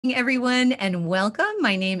Everyone, and welcome.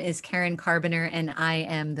 My name is Karen Carboner, and I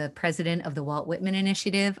am the president of the Walt Whitman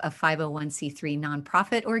Initiative, a 501c3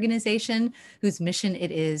 nonprofit organization whose mission it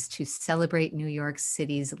is to celebrate New York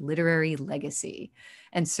City's literary legacy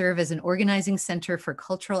and serve as an organizing center for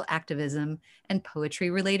cultural activism and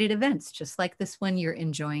poetry-related events, just like this one you're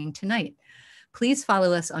enjoying tonight. Please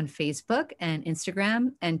follow us on Facebook and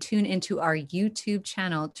Instagram and tune into our YouTube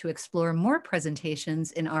channel to explore more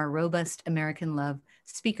presentations in our Robust American Love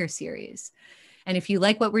speaker series. And if you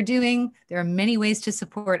like what we're doing, there are many ways to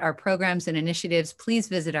support our programs and initiatives. Please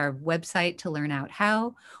visit our website to learn out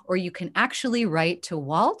how, or you can actually write to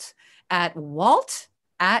Walt at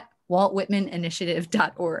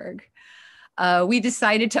waltwhitmaninitiative.org. We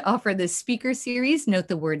decided to offer this speaker series, note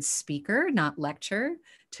the word speaker, not lecture,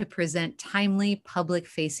 to present timely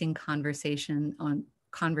public-facing conversations on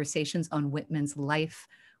Whitman's life,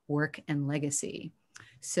 work, and legacy.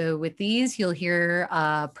 So with these, you'll hear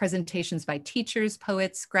presentations by teachers,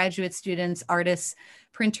 poets, graduate students, artists,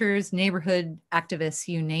 printers, neighborhood activists,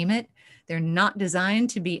 you name it. They're not designed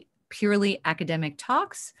to be purely academic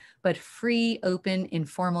talks, but free, open,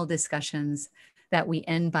 informal discussions that we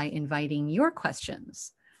end by inviting your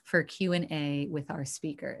questions for Q&A with our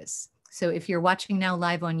speakers. So if you're watching now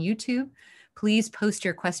live on YouTube, please post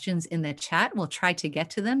your questions in the chat. We'll try to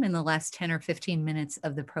get to them in the last 10 or 15 minutes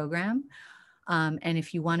of the program. And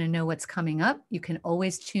if you want to know what's coming up, you can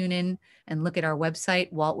always tune in and look at our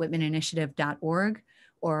website, waltwhitmaninitiative.org,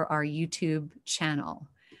 or our YouTube channel.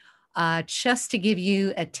 Just to give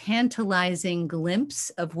you a tantalizing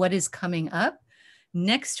glimpse of what is coming up,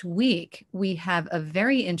 next week, we have a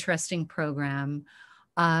very interesting program.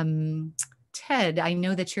 Ted, I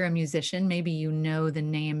know that you're a musician. Maybe you know the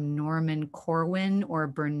name Norman Corwin or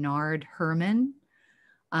Bernard Herrmann.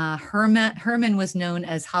 Herrmann was known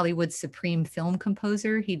as Hollywood's supreme film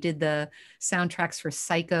composer. He did the soundtracks for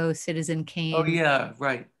Psycho, Citizen Kane. Oh, yeah,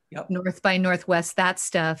 right. Yep. North by Northwest, that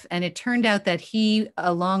stuff. And it turned out that he,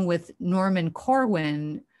 along with Norman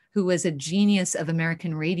Corwin, who was a genius of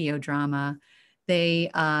American radio drama, they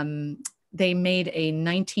made a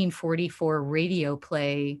 1944 radio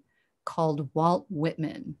play called Walt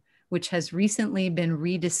Whitman, which has recently been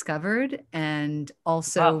rediscovered and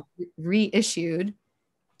also reissued.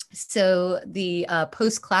 So the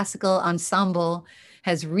post-classical ensemble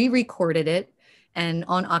has re-recorded it. And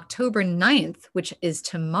on October 9th, which is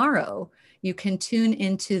tomorrow, you can tune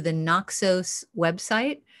into the Naxos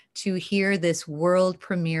website to hear this world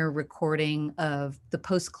premiere recording of the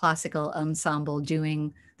post-classical ensemble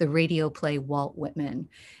doing the radio play Walt Whitman.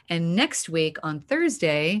 And next week on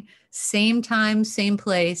Thursday, same time, same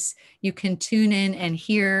place, you can tune in and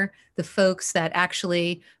hear the folks that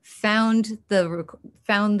actually found the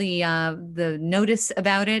notice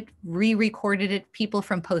about it, re-recorded it. People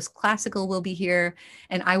from post-classical will be here,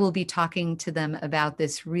 and I will be talking to them about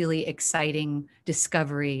this really exciting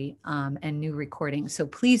discovery and new recording. So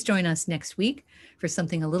please join us next week for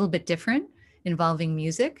something a little bit different involving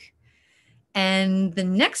music. And the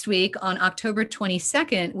next week on October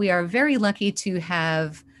 22nd, we are very lucky to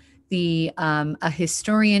have a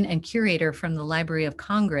historian and curator from the Library of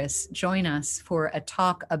Congress join us for a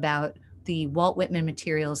talk about the Walt Whitman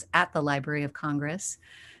materials at the Library of Congress.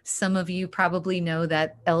 Some of you probably know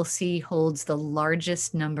that LC holds the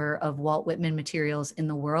largest number of Walt Whitman materials in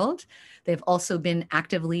the world. They've also been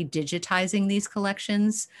actively digitizing these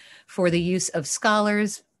collections for the use of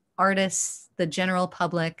scholars, artists, the general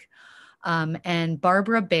public, and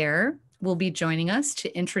Barbara Baer will be joining us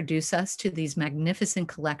to introduce us to these magnificent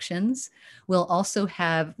collections. We'll also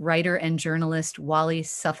have writer and journalist Wally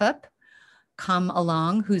Suffolk come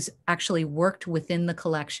along, who's actually worked within the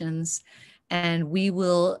collections. And we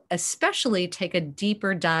will especially take a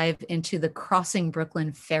deeper dive into the Crossing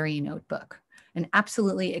Brooklyn Ferry notebook, an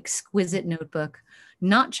absolutely exquisite notebook,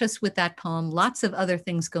 not just with that poem, lots of other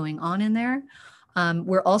things going on in there.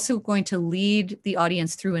 We're also going to lead the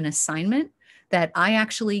audience through an assignment that I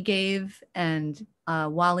actually gave and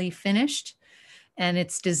Wally finished. And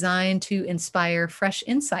it's designed to inspire fresh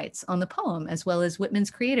insights on the poem, as well as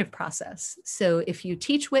Whitman's creative process. So if you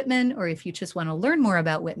teach Whitman, or if you just want to learn more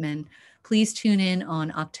about Whitman, please tune in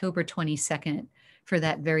on October 22nd for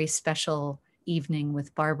that very special evening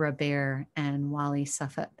with Barbara Baer and Wally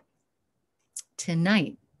Suffolk.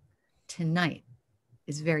 Tonight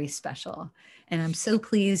is very special. And I'm so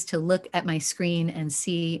pleased to look at my screen and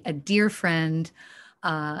see a dear friend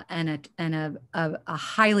and a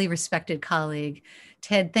highly respected colleague.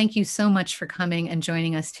 Ted, thank you so much for coming and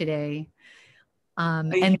joining us today.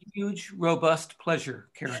 A huge, robust pleasure,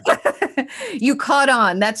 Karen. You caught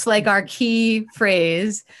on. That's like our key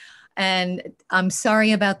phrase. And I'm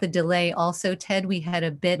sorry about the delay also, Ted. We had a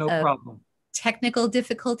bit No of problem. technical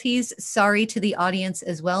difficulties. Sorry to the audience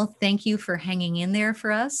as well. Thank you for hanging in there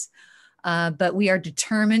for us. But we are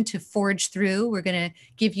determined to forge through. We're going to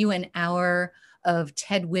give you an hour of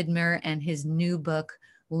Ted Widmer and his new book,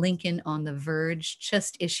 Lincoln on the Verge,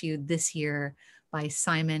 just issued this year by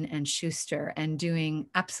Simon and Schuster and doing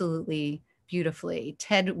absolutely beautifully.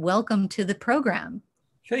 Ted, welcome to the program.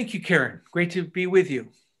 Thank you, Karen. Great to be with you.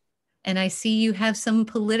 And I see you have some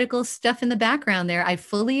political stuff in the background there. I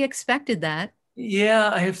fully expected that. Yeah,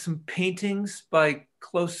 I have some paintings by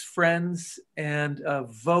close friends and a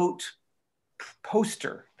vote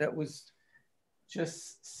poster that was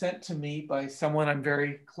just sent to me by someone I'm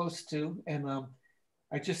very close to. And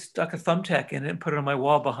I just stuck a thumbtack in it and put it on my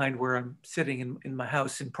wall behind where I'm sitting in my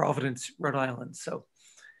house in Providence, Rhode Island. So,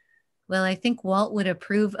 well, I think Walt would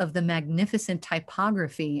approve of the magnificent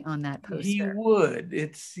typography on that he poster. would.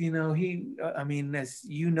 It's, I mean, as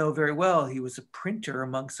you know very well, he was a printer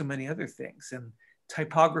among so many other things. And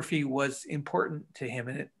typography was important to him,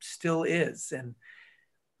 and it still is. And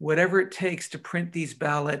whatever it takes to print these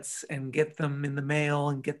ballots and get them in the mail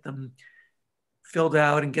and get them filled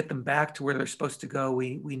out and get them back to where they're supposed to go,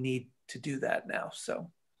 we need to do that now.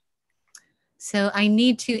 So I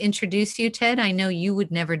need to introduce you, Ted. I know you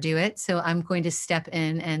would never do it, so I'm going to step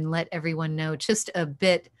in and let everyone know just a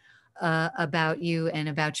bit about you and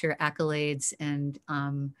about your accolades. And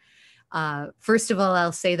first of all,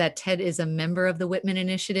 I'll say that Ted is a member of the Whitman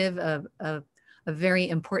Initiative, a very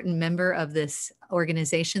important member of this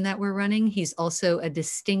organization that we're running. He's also a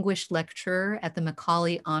distinguished lecturer at the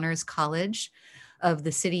Macaulay Honors College of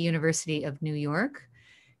the City University of New York.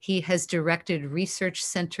 He has directed research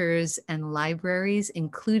centers and libraries,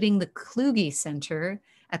 including the Kluge Center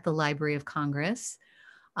at the Library of Congress,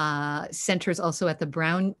 centers also at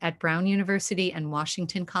Brown University and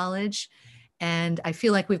Washiington College. And I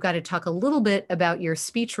feel like we've got to talk a little bit about your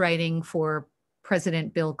speech writing for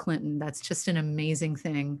President Bill Clinton. That's just an amazing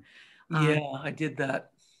thing. Yeah, I did that.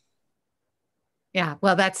 Yeah,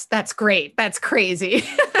 well, that's great. That's crazy.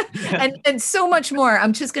 and so much more.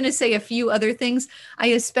 I'm just going to say a few other things. I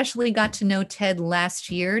especially got to know Ted last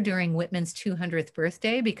year during Whitman's 200th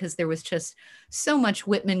birthday because there was just so much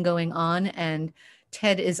Whitman going on. And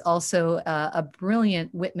Ted is also a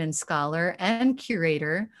brilliant Whitman scholar and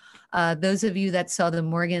curator. Those of you that saw the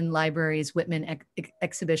Morgan Library's Whitman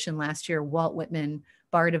exhibition last year, Walt Whitman,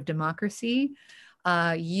 Bard of Democracy,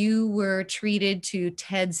 you were treated to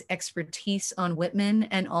Ted's expertise on Whitman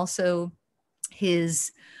and also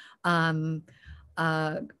his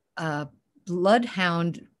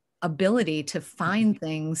bloodhound ability to find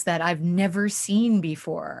things that I've never seen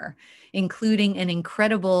before, including an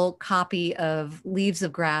incredible copy of Leaves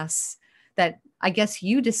of Grass that I guess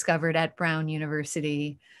you discovered at Brown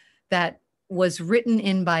University that was written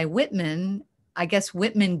in by Whitman. I guess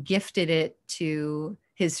Whitman gifted it to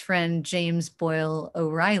his friend James Boyle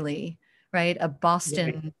O'Reilly, right? A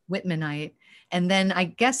Boston Whitmanite. And then I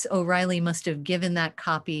guess O'Reilly must have given that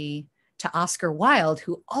copy to Oscar Wilde,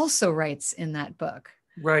 who also writes in that book.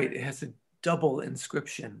 Right. It has a double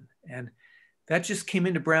inscription. And that just came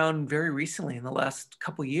into Brown very recently in the last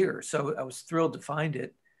couple of years. So I was thrilled to find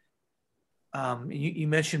it. You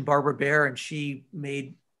mentioned Barbara Baer, and she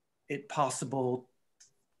made it possible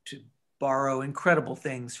to borrow incredible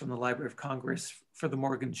things from the Library of Congress for the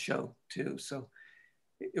Morgan show too. So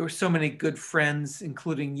there were so many good friends,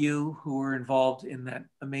 including you, who were involved in that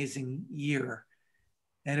amazing year.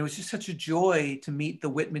 And it was just such a joy to meet the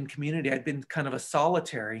Whitman community. I'd been kind of a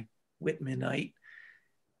solitary Whitmanite,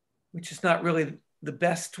 which is not really the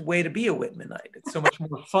best way to be a Whitmanite. It's so much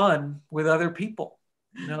more fun with other people,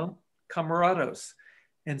 camarados.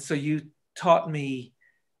 And so you taught me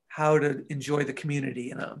how to enjoy the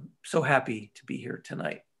community. And I'm so happy to be here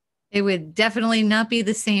tonight. It would definitely not be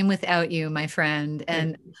the same without you, my friend.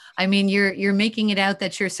 And I mean, you're making it out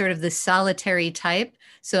that you're sort of the solitary type.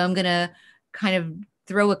 So I'm going to kind of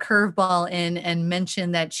throw a curveball in and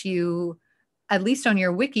mention that you, at least on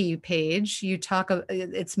your wiki page,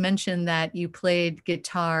 it's mentioned that you played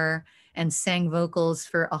guitar and sang vocals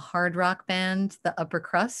for a hard rock band, the Upper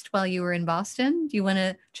Crust, while you were in Boston. Do you want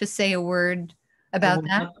to just say a word about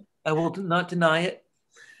that? I will not deny it.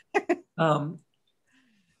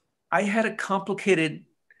 I had a complicated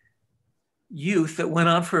youth that went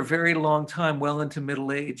on for a very long time, well into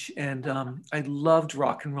middle age. And I loved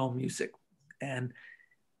rock and roll music. And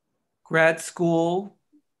grad school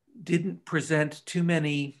didn't present too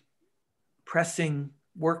many pressing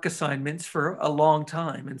work assignments for a long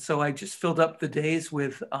time. And so I just filled up the days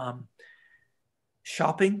with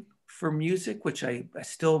shopping for music, which I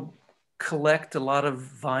still collect a lot of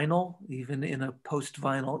vinyl, even in a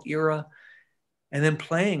post-vinyl era. And then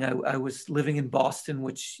playing, I was living in Boston,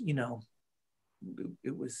 which, you know,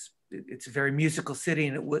 it's a very musical city,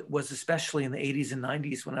 and it was especially in the 80s and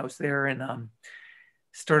 90s when I was there, and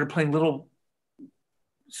started playing little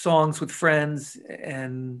songs with friends,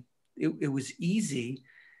 and it was easy.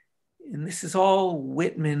 And this is all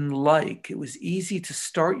Whitman-like. It was easy to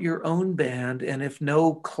start your own band, and if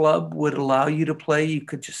no club would allow you to play, you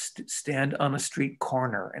could just stand on a street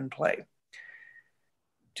corner and play.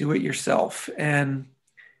 Do it yourself. And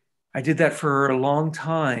I did that for a long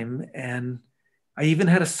time, and I even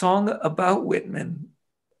had a song about Whitman,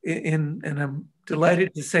 and I'm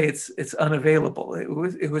delighted to say it's unavailable.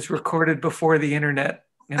 It was recorded before the internet,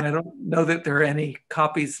 and I don't know that there are any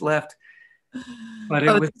copies left. But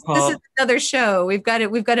it was called. This is another show. We've got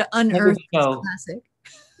to unearth this classic.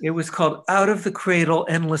 It was called "Out of the Cradle,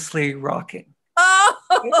 Endlessly Rocking."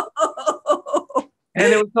 Oh!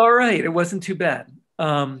 And it was all right. It wasn't too bad.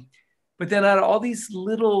 But then out of all these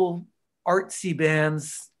little artsy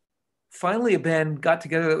bands, finally a band got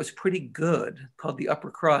together that was pretty good called the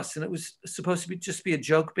Upper Crust. And it was supposed to just be a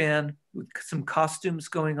joke band with some costumes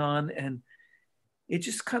going on. And it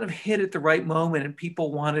just kind of hit at the right moment, and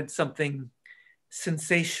people wanted something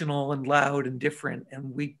sensational and loud and different.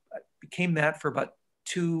 And we became that for about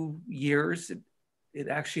 2 years. It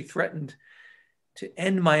actually threatened to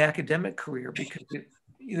end my academic career because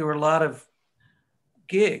there were a lot of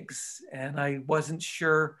gigs, and I wasn't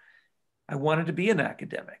sure I wanted to be an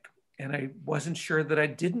academic, and I wasn't sure that I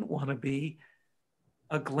didn't want to be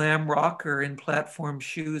a glam rocker in platform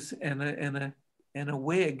shoes and a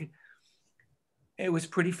wig. It was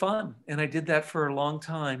pretty fun, and I did that for a long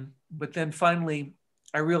time. But then finally,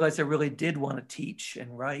 I realized I really did want to teach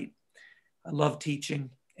and write. I love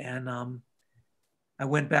teaching, and I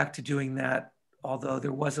went back to doing that, although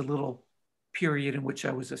there was a little period in which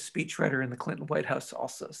I was a speechwriter in the Clinton White House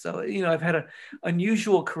also. So, you know, I've had an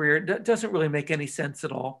unusual career. It doesn't really make any sense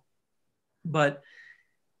at all. But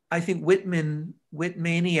I think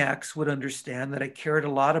Whitmaniacs would understand that I cared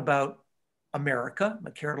a lot about America. I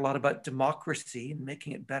cared a lot about democracy and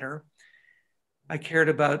making it better. I cared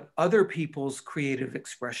about other people's creative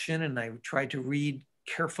expression, and I tried to read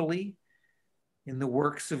carefully in the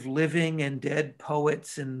works of living and dead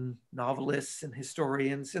poets and novelists and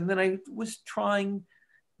historians. And then I was trying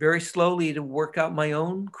very slowly to work out my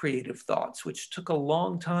own creative thoughts, which took a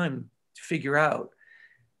long time to figure out.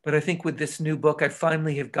 But I think with this new book, I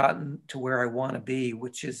finally have gotten to where I want to be,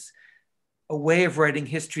 which is a way of writing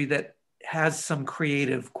history that has some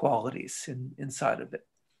creative qualities inside of it.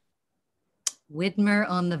 Widmer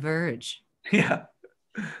on the Verge. Yeah.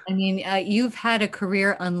 I mean, you've had a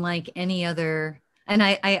career unlike any other, and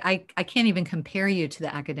I can't even compare you to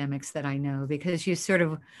the academics that I know, because you sort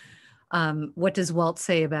of, what does Walt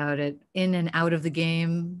say about it? In and out of the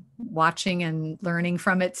game, watching and learning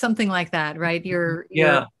from it, something like that, right? You're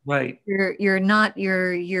right.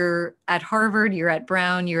 You're at Harvard, you're at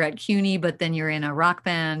Brown, you're at CUNY, but then you're in a rock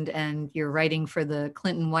band and you're writing for the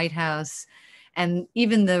Clinton White House. And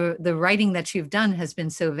even the writing that you've done has been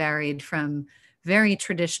so varied, from very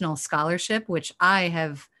traditional scholarship, which I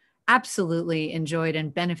have absolutely enjoyed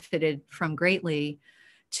and benefited from greatly,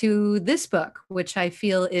 to this book, which I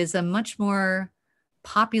feel is a much more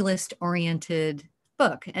populist oriented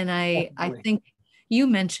book. And I think you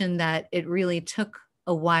mentioned that it really took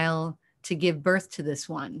a while to give birth to this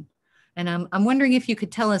one. And I'm wondering if you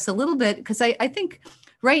could tell us a little bit, because I think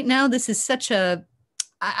right now this is such a,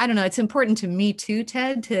 I don't know, it's important to me too,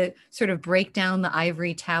 Ted, to sort of break down the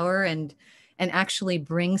ivory tower and actually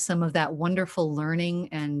bring some of that wonderful learning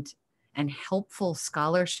and helpful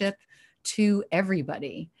scholarship to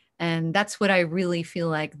everybody. And that's what I really feel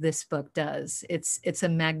like this book does. It's a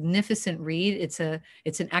magnificent read. It's an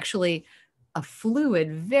actually a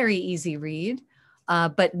fluid, very easy read.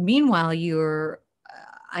 But meanwhile, you're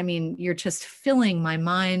just filling my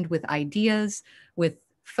mind with ideas, with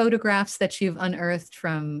photographs that you've unearthed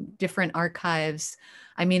from different archives.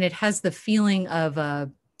 I mean, it has the feeling of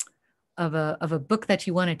a book that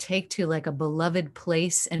you want to take to like a beloved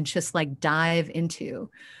place and just like dive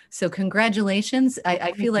into. So congratulations.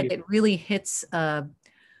 I feel like it really hits a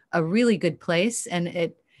really good place, and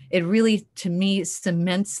it really, to me,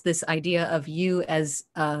 cements this idea of you as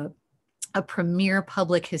a premier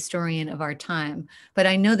public historian of our time. But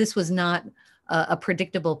I know this was not a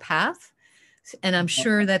predictable path, and I'm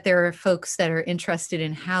sure that there are folks that are interested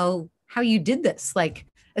in how you did this, like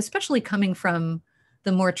especially coming from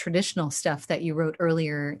the more traditional stuff that you wrote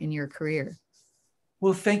earlier in your career.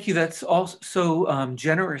 Well, thank you. That's also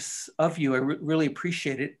generous of you. I really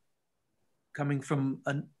appreciate it. coming from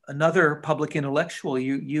another public intellectual.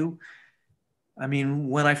 I mean,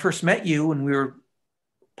 when I first met you and we were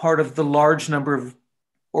part of the large number of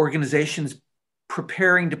organizations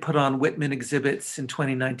preparing to put on Whitman exhibits in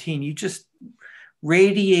 2019, you just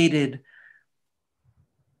radiated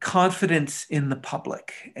confidence in the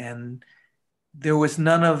public. And there was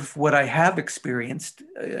none of what I have experienced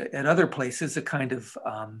at other places, a kind of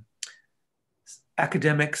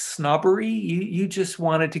academic snobbery. You just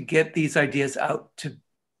wanted to get these ideas out to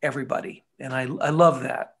everybody. And I love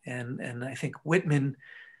that. And I think Whitman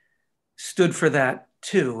stood for that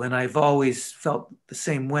too. And I've always felt the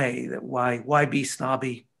same way, that why be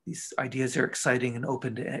snobby? These ideas are exciting and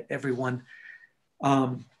open to everyone.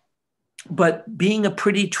 But being a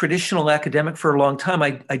pretty traditional academic for a long time,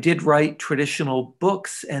 I did write traditional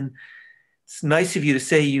books, and it's nice of you to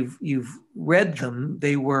say you've read them.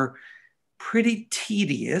 They were pretty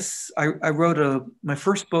tedious. I wrote my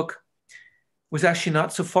first book was actually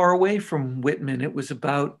not so far away from Whitman. It was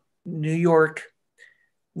about New York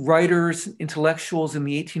writers, intellectuals in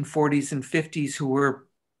the 1840s and 50s who were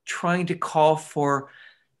trying to call for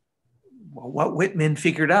what Whitman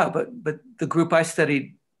figured out, but the group I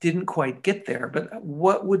studied didn't quite get there. But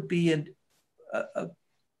what would be a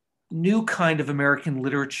new kind of American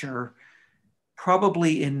literature,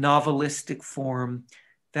 probably in novelistic form,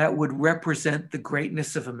 that would represent the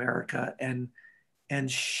greatness of America and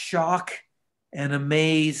shock and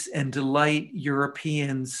amaze and delight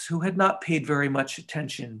Europeans who had not paid very much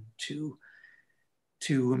attention to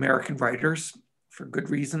American writers for good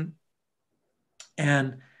reason.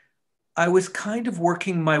 And I was kind of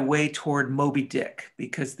working my way toward Moby Dick,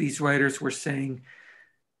 because these writers were saying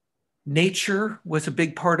nature was a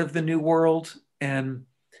big part of the New World, and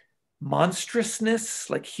monstrousness,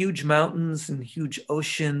 like huge mountains and huge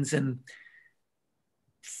oceans and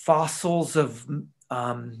fossils of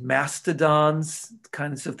mastodons,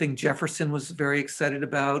 kinds of thing Jefferson was very excited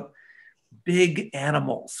about. Big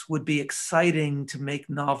animals would be exciting to make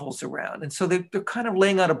novels around. And so they're kind of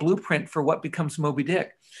laying out a blueprint for what becomes Moby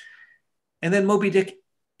Dick. And then Moby Dick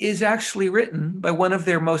is actually written by one of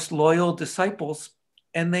their most loyal disciples,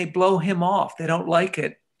 and they blow him off. They don't like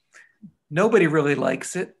it. Nobody really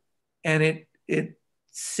likes it. And it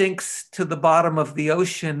sinks to the bottom of the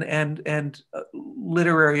ocean and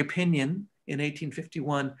literary opinion in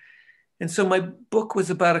 1851. And so my book was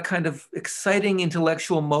about a kind of exciting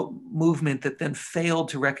intellectual movement that then failed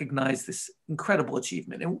to recognize this incredible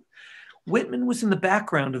achievement. And Whitman was in the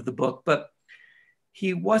background of the book, but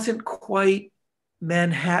he wasn't quite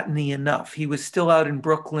Manhattan-y enough. He was still out in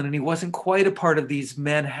Brooklyn, and he wasn't quite a part of these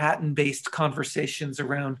Manhattan-based conversations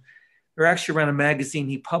around a magazine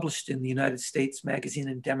he published in the United States, Magazine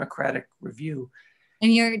and Democratic Review.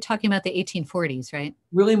 And you're talking about the 1840s, right?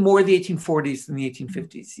 Really more the 1840s than the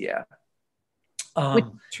 1850s, yeah. Which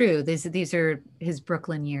is true. These are his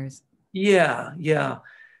Brooklyn years. Yeah.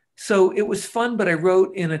 So it was fun, but I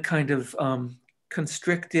wrote in a kind of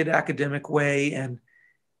constricted academic way. And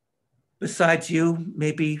besides you,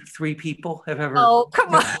 maybe 3 people have ever. Oh,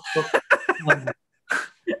 come on.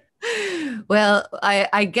 Well,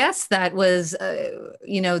 I guess that was,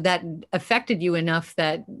 that affected you enough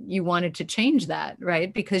that you wanted to change that,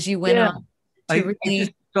 right? Because you went on to really. I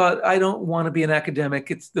just thought, I don't want to be an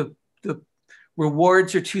academic. It's the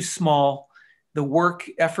rewards are too small. The work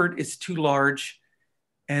effort is too large.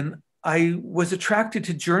 And I was attracted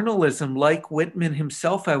to journalism like Whitman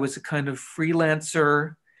himself. I was a kind of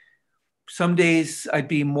freelancer. Some days I'd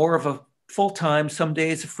be more of a full-time, some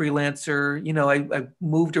days a freelancer. I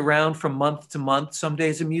moved around from month to month, some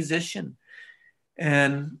days a musician.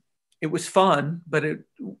 And it was fun, but it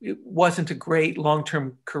wasn't a great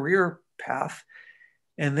long-term career path.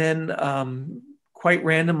 And then quite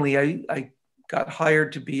randomly, I got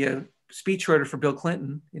hired to be a speechwriter for Bill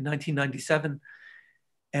Clinton in 1997.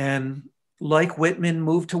 And like Whitman,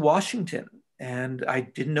 moved to Washington. And I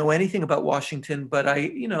didn't know anything about Washington, but I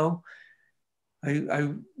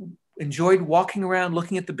enjoyed walking around,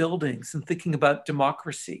 looking at the buildings and thinking about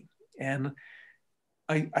democracy. And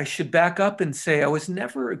I should back up and say I was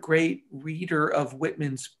never a great reader of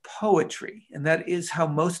Whitman's poetry. And that is how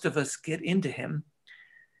most of us get into him.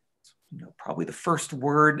 Probably the first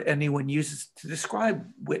word anyone uses to describe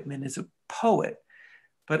Whitman is a poet.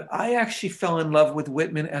 But I actually fell in love with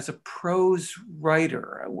Whitman as a prose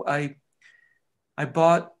writer. I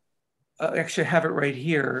bought, actually I have it right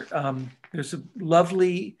here. There's a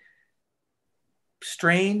lovely,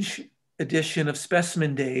 strange edition of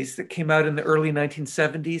Specimen Days that came out in the early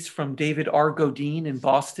 1970s from David R. Godine in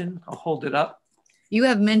Boston. I'll hold it up. You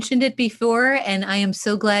have mentioned it before, and I am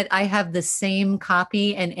so glad I have the same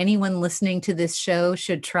copy. And anyone listening to this show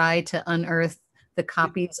should try to unearth the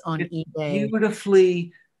copies on It's eBay.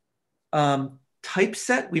 beautifully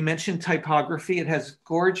typeset. We mentioned typography. It has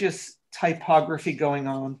gorgeous typography going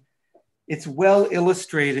on. It's well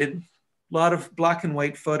illustrated, a lot of black and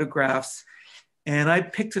white photographs. And I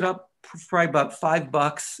picked it up for probably about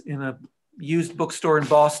 $5 in a used bookstore in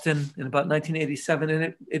Boston in about 1987,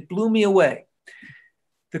 and it blew me away.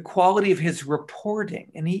 The quality of his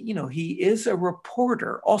reporting, and he is a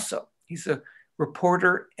reporter also. He's a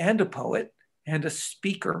reporter and a poet and a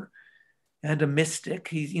speaker and a mystic.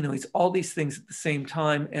 He's all these things at the same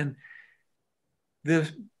time. And the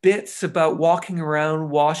bits about walking around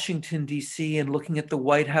Washington, D.C. and looking at the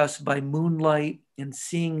White House by moonlight and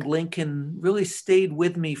seeing Lincoln really stayed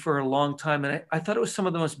with me for a long time. And I thought it was some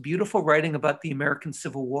of the most beautiful writing about the American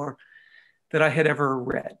Civil War that I had ever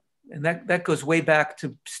read. And that goes way back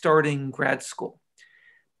to starting grad school.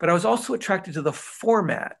 But I was also attracted to the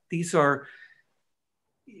format. These are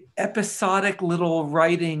episodic little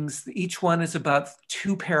writings. Each one is about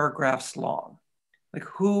 2 paragraphs long. Like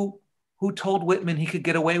who told Whitman he could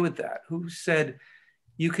get away with that? Who said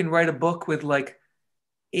you can write a book with like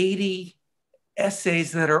 80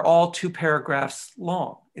 essays that are all 2 paragraphs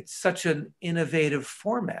long? It's such an innovative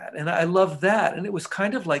format. And I love that. And it was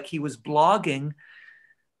kind of like he was blogging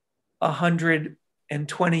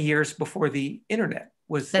 120 years before the internet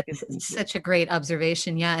was. That's such a great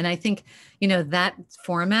observation. Yeah. And I think, that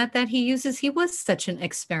format that he uses, he was such an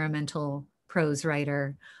experimental prose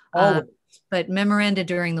writer. Always. But Memoranda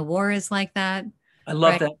During the War is like that. I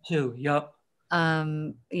love right? that too. Yep.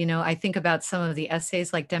 I think about some of the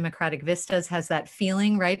essays like Democratic Vistas has that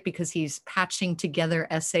feeling, right? Because he's patching together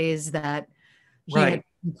essays that he had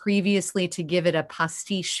previously to give it a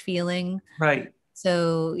pastiche feeling. Right.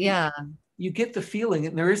 So, yeah. You get the feeling,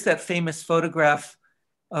 and there is that famous photograph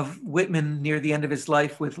of Whitman near the end of his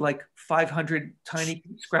life with like 500 tiny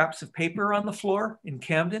scraps of paper on the floor in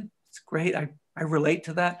Camden. It's great. I relate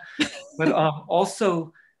to that. But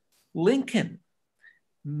also Lincoln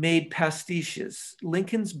made pastiches.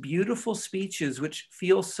 Lincoln's beautiful speeches, which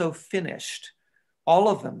feel so finished, all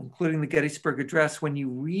of them, including the Gettysburg Address, when you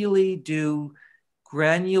really do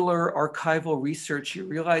granular archival research, you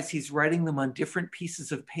realize he's writing them on different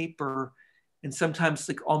pieces of paper, and sometimes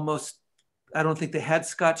like almost, I don't think they had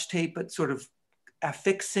Scotch tape, but sort of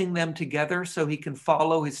affixing them together so he can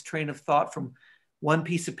follow his train of thought from one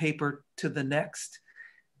piece of paper to the next.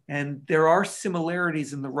 And there are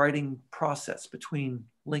similarities in the writing process between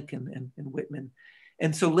Lincoln and Whitman.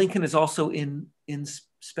 And so Lincoln is also in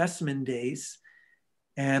Specimen Days.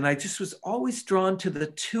 And I just was always drawn to the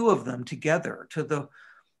 2 of them together,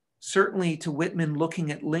 certainly to Whitman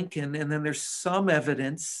looking at Lincoln. And then there's some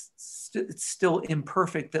evidence, it's still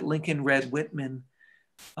imperfect, that Lincoln read Whitman.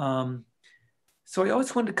 So I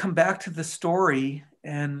always wanted to come back to the story.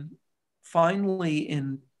 And finally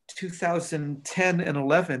in 2010 and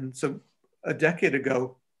 11, so a decade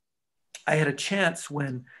ago, I had a chance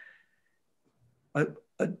when a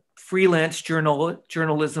freelance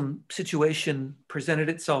journalism situation presented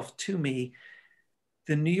itself to me.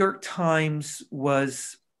 The New York Times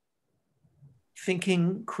was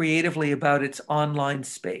thinking creatively about its online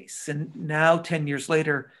space. And now, 10 years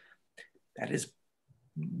later, that is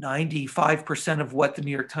 95% of what the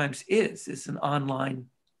New York Times is an online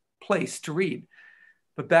place to read.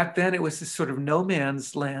 But back then it was this sort of no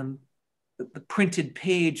man's land. The printed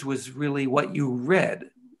page was really what you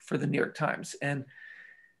read for the New York Times. And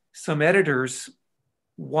some editors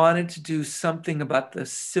wanted to do something about the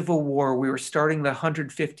Civil War. We were starting the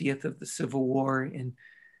 150th of the Civil War in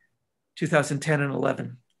 2010 and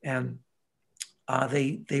 11. And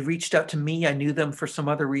they reached out to me. I knew them for some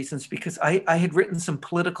other reasons because I had written some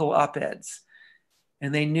political op-eds,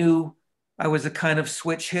 and they knew I was a kind of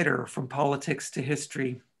switch hitter from politics to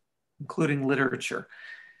history, including literature.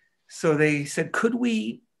 So they said, could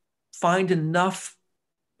we find enough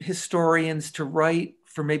historians to write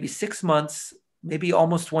for maybe 6 months, maybe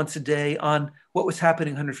almost once a day, on what was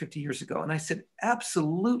happening 150 years ago? And I said,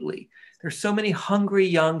 absolutely. There's so many hungry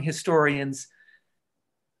young historians,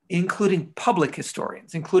 including public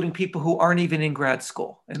historians, including people who aren't even in grad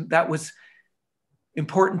school. And that was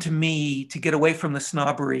important to me, to get away from the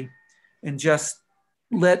snobbery and just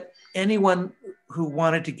let anyone who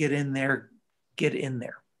wanted to get in there, get in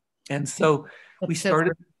there. And so we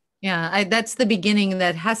started. Yeah, that's the beginning.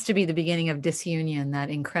 That has to be the beginning of Disunion,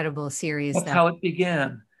 that incredible series. That's how it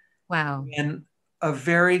began. Wow. And a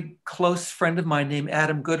very close friend of mine named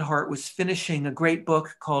Adam Goodhart was finishing a great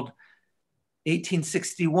book called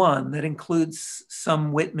 1861 that includes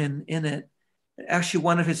some Whitman in it. Actually,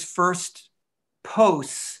 one of his first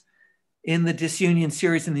posts in the Disunion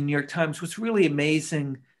series in the New York Times was really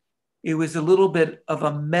amazing. It was a little bit of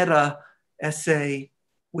a meta essay,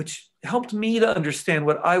 which helped me to understand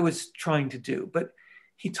what I was trying to do. But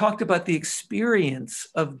he talked about the experience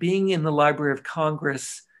of being in the Library of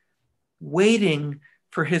Congress, waiting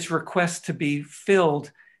for his request to be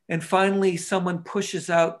filled. And finally, someone pushes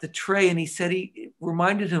out the tray, and he said it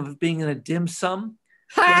reminded him of being in a dim sum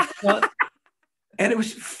restaurant. And it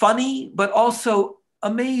was funny, but also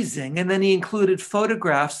amazing. And then he included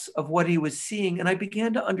photographs of what he was seeing. And I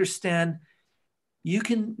began to understand you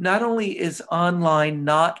can, not only is online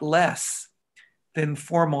not less than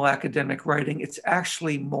formal academic writing, it's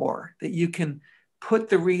actually more, that you can put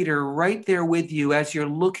the reader right there with you as you're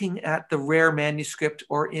looking at the rare manuscript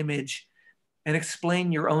or image and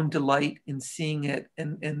explain your own delight in seeing it,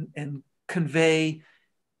 and convey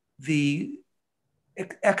the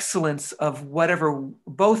excellence of whatever,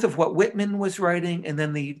 both of what Whitman was writing, and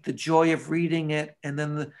then the joy of reading it, and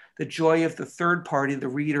then the joy of the third party, the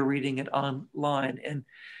reader, reading it online. And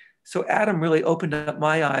so Adam really opened up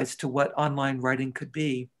my eyes to what online writing could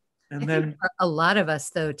be. And then a lot of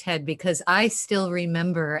us, though, Ted, because I still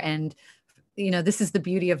remember, and this is the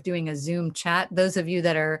beauty of doing a Zoom chat. Those of you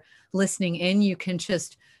that are listening in, you can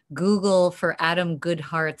just Google for Adam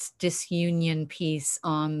Goodhart's Disunion piece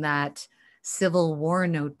on that Civil War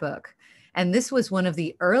notebook. And this was one of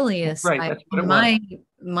the earliest, right, that's what in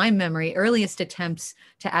my memory, earliest attempts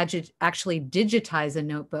to actually digitize a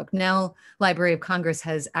notebook. Now, Library of Congress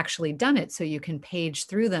has actually done it, so you can page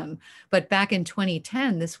through them. But back in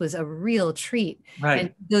 2010, this was a real treat. Right. And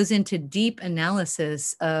it goes into deep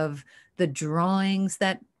analysis of the drawings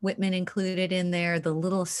that Whitman included in there, the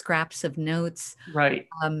little scraps of notes. Right.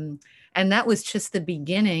 And that was just the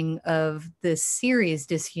beginning of this series,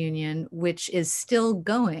 Disunion, which is still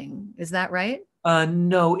going. Is that right?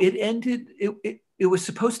 No, it ended. It was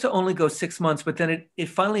supposed to only go 6 months, but then it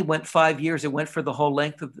finally went 5 years. It went for the whole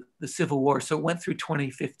length of the Civil War. So it went through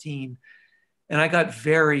 2015. And I got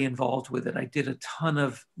very involved with it. I did a ton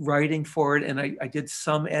of writing for it, and I did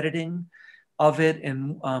some editing of it.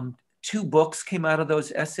 And 2 books came out of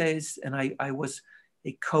those essays, and I was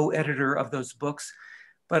a co-editor of those books.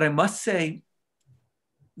 But I must say,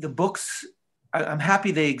 the books, I'm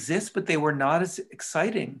happy they exist, but they were not as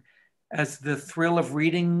exciting as the thrill of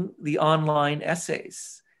reading the online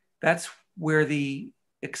essays. That's where the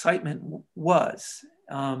excitement was.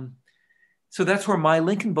 So that's where my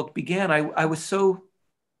Lincoln book began. I was so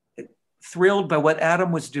thrilled by what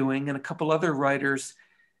Adam was doing and a couple other writers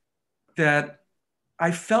that I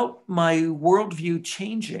felt my worldview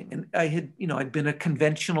changing. And I'd been a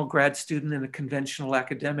conventional grad student and a conventional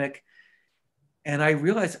academic. And I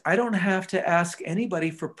realized I don't have to ask anybody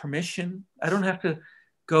for permission. I don't have to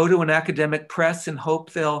go to an academic press and hope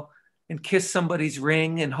and kiss somebody's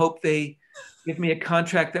ring and hope they give me a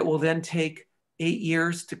contract that will then take 8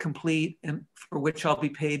 years to complete and for which I'll be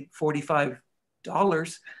paid $45.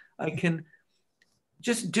 I can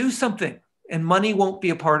just do something, and money won't be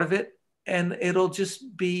a part of it. And it'll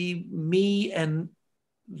just be me and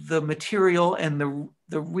the material and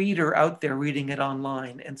the reader out there reading it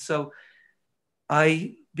online. And so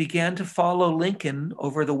I began to follow Lincoln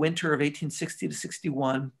over the winter of 1860 to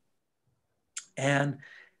 61. And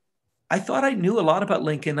I thought I knew a lot about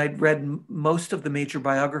Lincoln. I'd read most of the major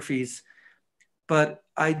biographies, but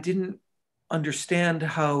I didn't understand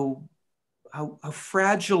how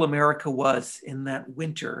fragile America was in that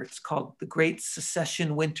winter. It's called the Great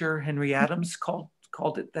Secession Winter. Henry Adams called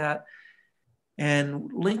it that.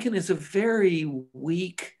 And Lincoln is a very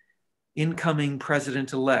weak incoming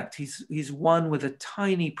president-elect. He's won with a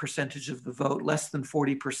tiny percentage of the vote, less than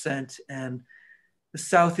 40%. And the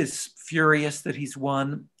South is furious that he's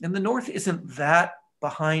won. And the North isn't that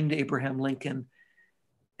behind Abraham Lincoln.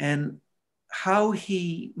 And how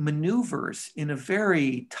he maneuvers in a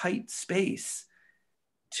very tight space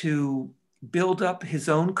to build up his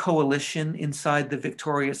own coalition inside the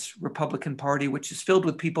victorious Republican Party, which is filled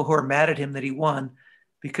with people who are mad at him that he won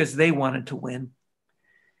because they wanted to win.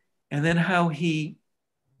 And then how he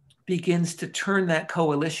begins to turn that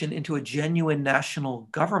coalition into a genuine national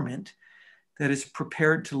government that is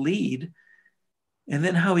prepared to lead. And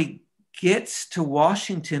then how he gets to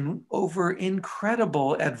Washington over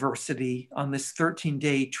incredible adversity on this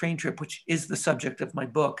 13-day train trip, which is the subject of my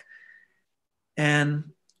book,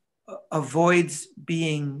 and avoids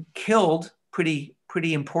being killed. Pretty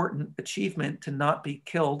important achievement to not be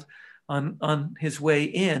killed on his way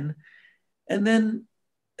in. And then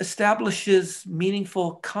establishes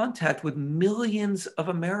meaningful contact with millions of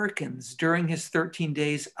Americans during his 13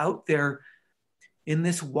 days out there in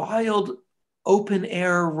this wild open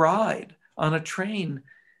air ride on a train,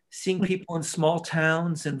 seeing people in small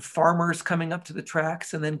towns and farmers coming up to the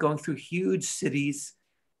tracks and then going through huge cities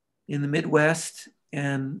in the Midwest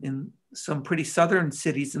and in some pretty southern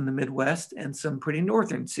cities in the Midwest and some pretty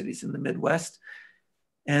northern cities in the Midwest.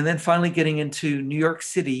 And then finally getting into New York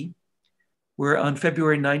City, where on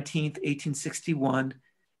February 19th, 1861,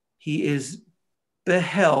 he is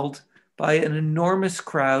beheld by an enormous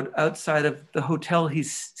crowd outside of the hotel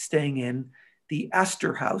he's staying in, the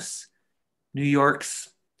Astor House, New York's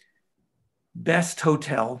best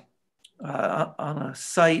hotel, on a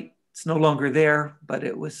site. It's no longer there, but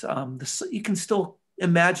it was, you can still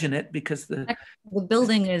imagine it because the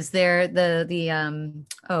building is there.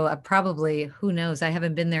 Probably, who knows? I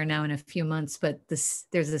haven't been there now in a few months, but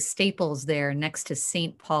there's a Staples there next to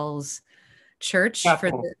St. Paul's Church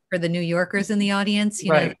for the New Yorkers in the audience,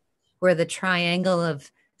 you know, where the triangle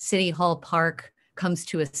of City Hall Park comes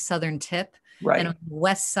to a southern tip. Right. And on the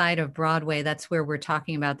west side of Broadway, that's where we're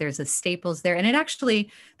talking about. There's a Staples there. And it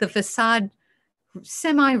actually, the facade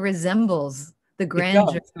semi resembles the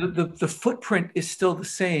grandeur. The footprint is still the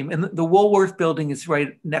same. And the Woolworth building is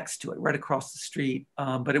right next to it, right across the street.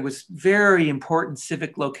 But it was very important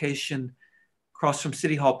civic location across from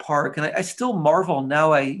City Hall Park. And I still marvel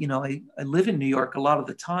now. I live in New York a lot of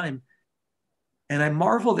the time. And I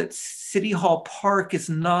marvel that City Hall Park is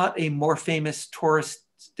not a more famous tourist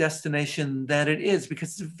destination than it is,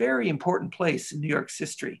 because it's a very important place in New York's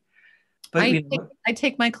history. But I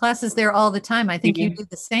take my classes there all the time. I think you do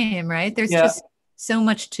the same, right? There's just so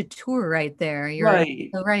much to tour right there. You're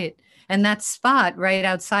right. And that spot right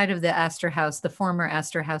outside of the Astor House, the former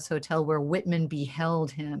Astor House Hotel, where Whitman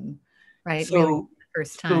beheld him, right? So, really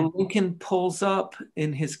first time. So Lincoln pulls up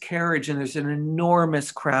in his carriage and there's an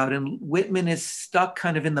enormous crowd, and Whitman is stuck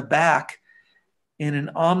kind of in the back in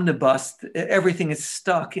an omnibus. Everything is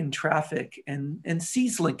stuck in traffic, and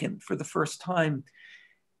sees Lincoln for the first time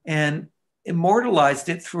and immortalized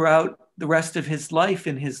it throughout the rest of his life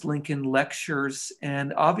in his Lincoln lectures.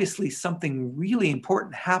 And obviously something really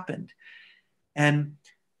important happened. And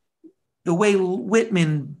the way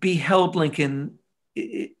Whitman beheld Lincoln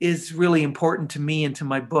is really important to me and to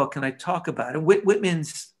my book. And I talk about it.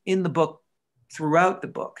 Whitman's in the book throughout the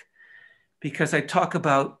book, because I talk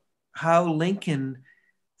about how Lincoln,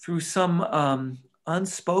 through some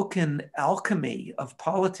unspoken alchemy of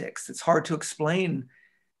politics, it's hard to explain,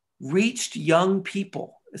 reached young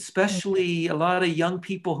people, especially a lot of young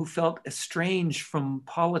people who felt estranged from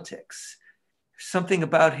politics. Something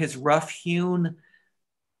about his rough-hewn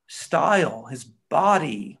style, his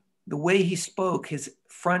body, the way he spoke, his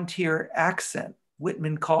frontier accent.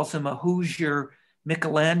 Whitman calls him a Hoosier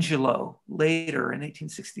Michelangelo later in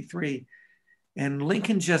 1863. And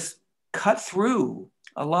Lincoln just cut through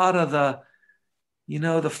a lot of the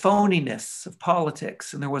phoniness of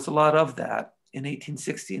politics. And there was a lot of that in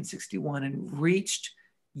 1860 and 61, and reached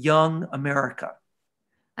young America.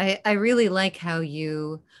 I really like how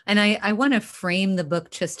and I want to frame the book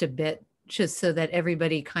just a bit, just so that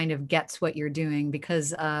everybody kind of gets what you're doing,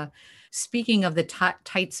 because speaking of the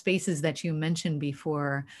tight spaces that you mentioned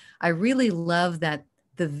before, I really love that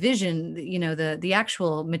the vision, the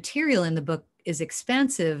actual material in the book is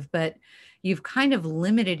expansive, but you've kind of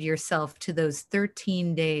limited yourself to those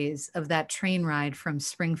 13 days of that train ride from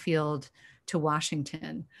Springfield to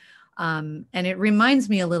Washington. And it reminds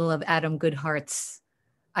me a little of Adam Goodhart's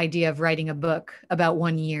idea of writing a book about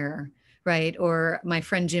 1 year, right? Or my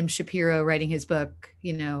friend Jim Shapiro writing his book,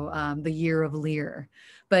 The Year of Lear.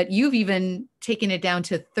 But you've even taken it down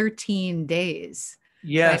to 13 days.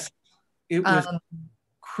 Yes, right? It was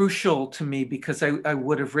crucial to me, because I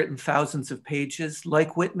would have written thousands of pages.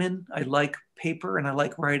 Like Whitman, I like paper and I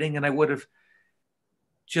like writing, and I would have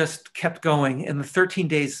just kept going. And the 13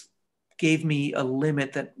 days gave me a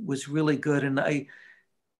limit that was really good. And I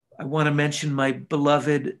want to mention my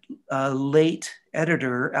beloved late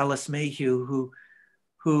editor, Alice Mayhew,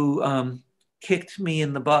 who kicked me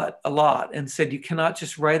in the butt a lot and said, you cannot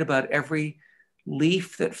just write about every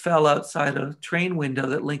leaf that fell outside a train window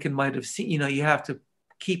that Lincoln might have seen. You have to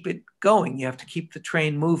keep it going. You have to keep the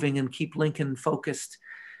train moving and keep Lincoln focused.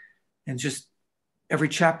 And just every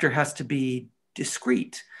chapter has to be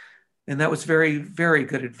discrete. And that was very, very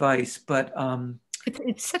good advice. But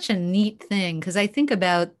it's such a neat thing, because I think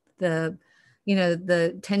about the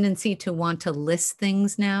tendency to want to list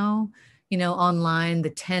things now, online, the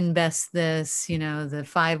 10 best this, the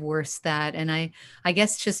 5 worst that. And I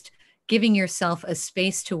guess just giving yourself a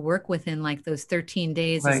space to work within, like those 13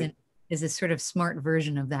 days, is a sort of smart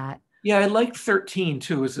version of that. Yeah, I like 13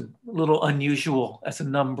 too. Is a little unusual as a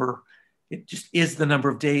number. It just is the number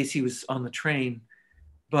of days he was on the train.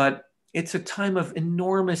 But it's a time of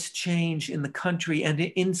enormous change in the country and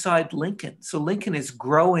inside Lincoln. So Lincoln is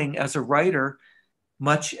growing as a writer,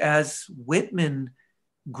 much as Whitman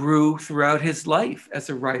grew throughout his life as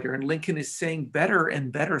a writer. And Lincoln is saying better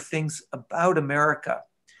and better things about America.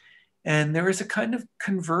 And there is a kind of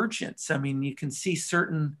convergence. I mean, you can see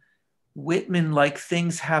certain Whitman-like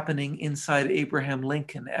things happening inside Abraham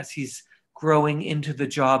Lincoln as he's growing into the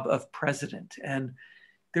job of president. And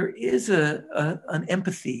there is an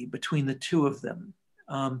empathy between the two of them.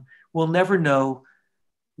 We'll never know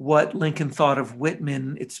what Lincoln thought of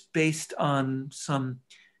Whitman. It's based on some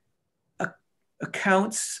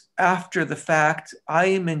accounts after the fact. I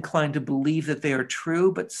am inclined to believe that they are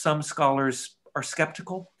true, but some scholars are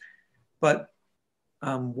skeptical. But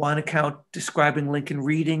one account describing Lincoln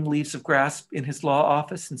reading Leaves of Grass in his law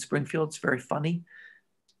office in Springfield, it's very funny.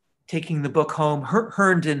 Taking the book home,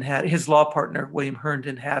 Herndon had, his law partner, William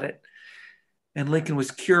Herndon, had it. And Lincoln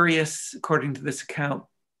was curious, according to this account.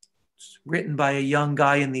 It's written by a young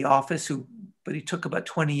guy in the office, but he took about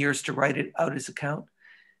 20 years to write it out, his account,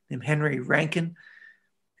 named Henry Rankin.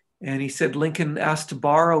 And he said Lincoln asked to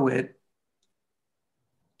borrow it.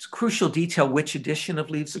 It's a crucial detail which edition of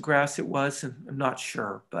Leaves of Grass it was, and I'm not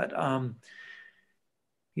sure. But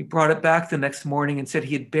he brought it back the next morning and said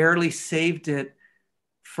he had barely saved it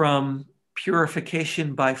from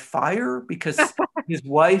purification by fire because his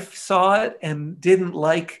wife saw it and didn't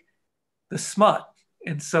like the smut.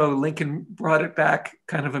 And so Lincoln brought it back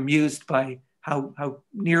kind of amused by how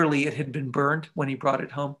nearly it had been burned when he brought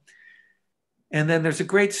it home. And then there's a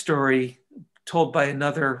great story told by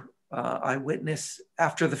another eyewitness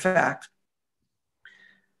after the fact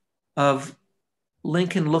of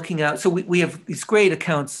Lincoln looking out. So we have these great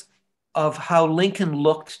accounts of how Lincoln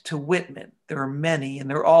looked to Whitman. There are many, and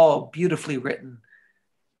they're all beautifully written.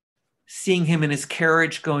 Seeing him in his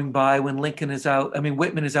carriage going by when Whitman is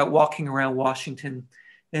out walking around Washington,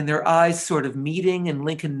 and their eyes sort of meeting and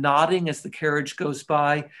Lincoln nodding as the carriage goes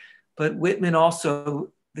by. But Whitman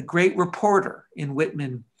also, the great reporter in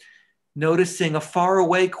Whitman, noticing a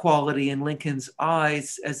faraway quality in Lincoln's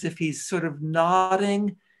eyes, as if he's sort of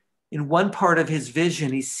nodding in one part of his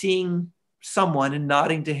vision. He's seeing someone and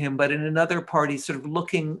nodding to him, but in another part, he's sort of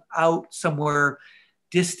looking out somewhere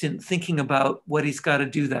distant, thinking about what he's got to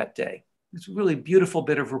do that day. It's a really beautiful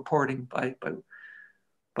bit of reporting by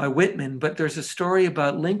Whitman. But there's a story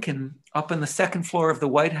about Lincoln up on the second floor of the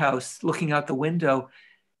White House, looking out the window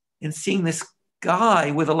and seeing this guy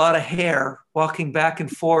with a lot of hair walking back and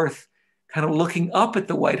forth, kind of looking up at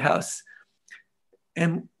the White House.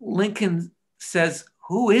 And Lincoln says,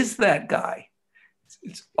 "Who is that guy?"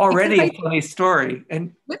 It's already a funny story.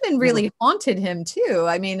 And Whitman really haunted him too.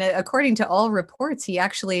 I mean, according to all reports, he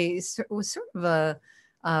actually was sort of a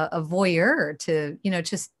voyeur to,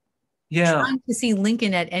 just trying to see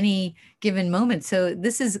Lincoln at any given moment. So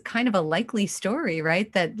this is kind of a likely story,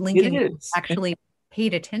 right? That Lincoln actually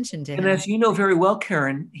paid attention to him. And as you know very well,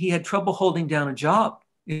 Karen, he had trouble holding down a job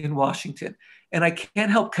in Washington. And I can't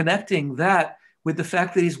help connecting that with the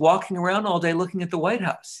fact that he's walking around all day looking at the White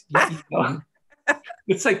House.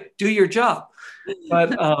 It's like, do your job.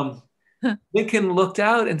 But Lincoln looked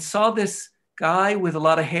out and saw this guy with a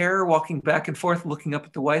lot of hair walking back and forth, looking up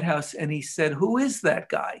at the White House. And he said, "Who is that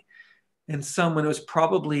guy?" And someone, it was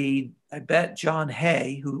probably, I bet, John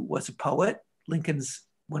Hay, who was a poet, Lincoln's,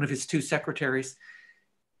 one of his two secretaries,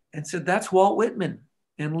 and said, "That's Walt Whitman."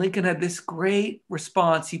 And Lincoln had this great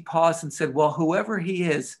response. He paused and said, "Well, whoever he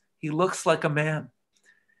is, he looks like a man."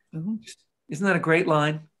 Mm-hmm. Isn't that a great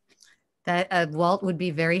line? That Walt would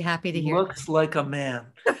be very happy to hear. Looks like a man.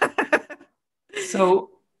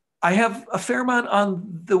 So I have a fair amount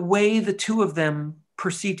on the way the two of them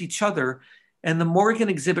perceived each other. And the Morgan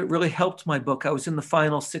exhibit really helped my book. I was in the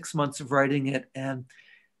final 6 months of writing it, and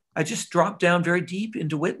I just dropped down very deep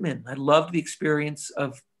into Whitman. I loved the experience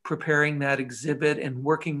of preparing that exhibit and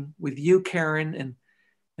working with you, Karen,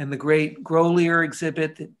 and the great Grolier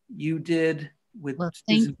exhibit that you did with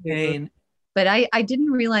Susan Payne. But I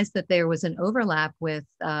didn't realize that there was an overlap with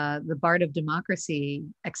the Bard of Democracy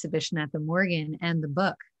exhibition at the Morgan and the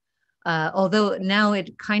book. Although now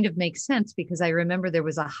it kind of makes sense because I remember there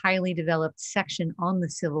was a highly developed section on the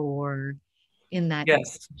Civil War in that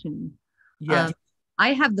exhibition. Yes.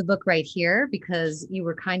 I have the book right here because you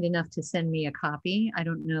were kind enough to send me a copy. I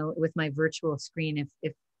don't know with my virtual screen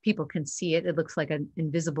if people can see it. It looks like an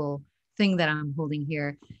invisible thing that I'm holding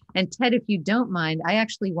here. And Ted, if you don't mind, I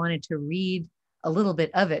actually wanted to read a little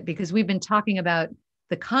bit of it because we've been talking about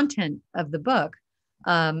the content of the book.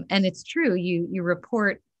 And it's true, you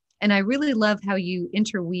report, and I really love how you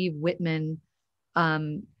interweave Whitman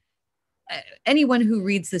anyone who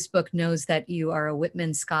reads this book knows that you are a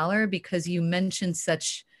Whitman scholar because you mention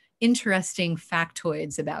such interesting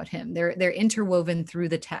factoids about him. They're interwoven through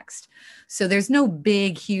the text. So there's no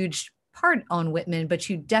big, huge part on Whitman, but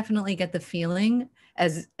you definitely get the feeling,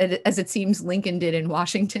 as it seems Lincoln did in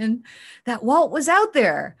Washiington, that Walt was out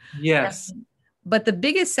there. Yes. But the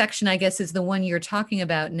biggest section, I guess, is the one you're talking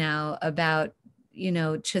about now, about,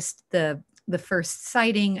 just the first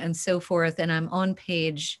sighting and so forth. And I'm on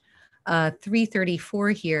page 334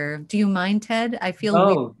 here. Do you mind, Ted? I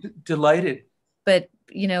feel delighted. But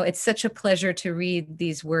it's such a pleasure to read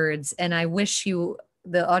these words, and I wish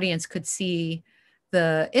the audience could see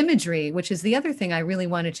the imagery, which is the other thing I really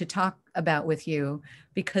wanted to talk about with you,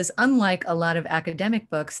 because unlike a lot of academic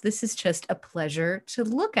books, this is just a pleasure to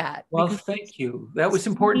look at. Well, thank you. That was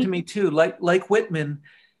important to me too. Like Whitman,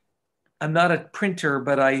 I'm not a printer,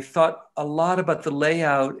 but I thought a lot about the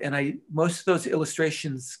layout, and most of those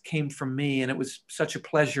illustrations came from me, and it was such a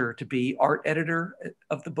pleasure to be art editor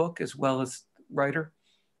of the book as well as writer.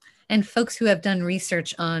 And folks who have done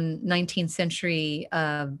research on 19th century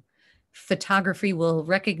photography will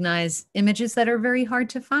recognize images that are very hard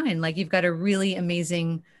to find. Like, you've got a really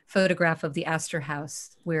amazing photograph of the Astor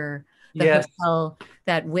House, where the hotel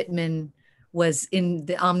that Whitman was in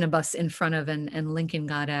the omnibus in front of, and Lincoln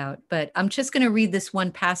got out. But I'm just going to read this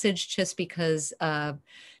one passage just because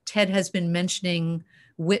Ted has been mentioning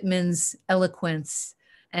Whitman's eloquence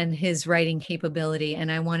and his writing capability, and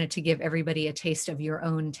I wanted to give everybody a taste of your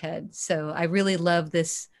own, Ted. So I really love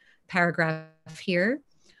this paragraph here.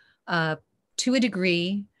 To a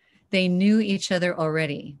degree, they knew each other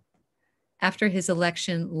already. After his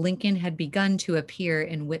election, Lincoln had begun to appear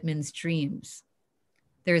in Whitman's dreams.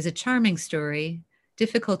 There is a charming story,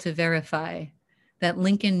 difficult to verify, that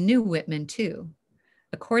Lincoln knew Whitman too.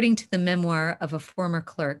 According to the memoir of a former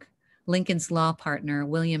clerk, Lincoln's law partner,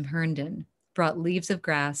 William Herndon, brought Leaves of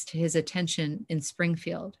Grass to his attention in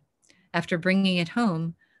Springfield. After bringing it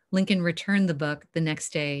home, Lincoln returned the book the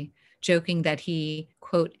next day, joking that he,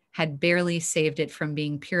 quote, had barely saved it from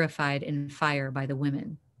being purified in fire by the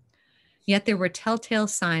women. Yet there were telltale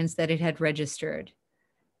signs that it had registered.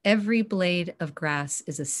 Every blade of grass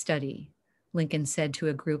is a study, Lincoln said to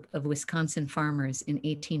a group of Wisconsin farmers in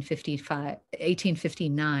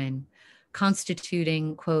 1859,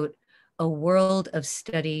 constituting, quote, a world of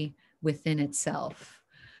study within itself.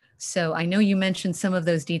 So I know you mentioned some of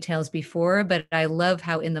those details before, but I love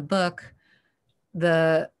how in the book,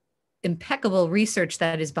 the impeccable research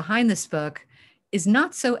that is behind this book is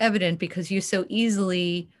not so evident, because you so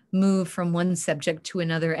easily move from one subject to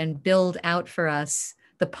another and build out for us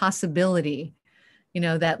the possibility,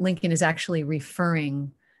 that Lincoln is actually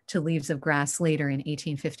referring to Leaves of Grass later in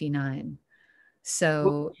 1859.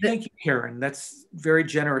 So thank you, Karen. That's very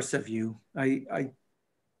generous of you. I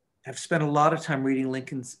have spent a lot of time reading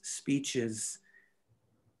Lincoln's speeches.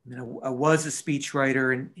 I was a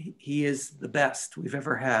speechwriter, and he is the best we've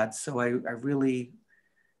ever had. So I really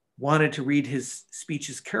wanted to read his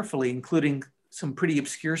speeches carefully, including some pretty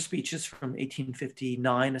obscure speeches from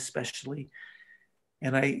 1859, especially.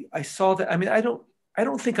 And I saw that. I mean, I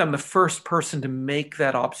don't think I'm the first person to make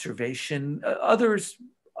that observation. Others,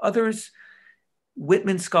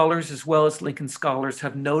 Whitman scholars as well as Lincoln scholars,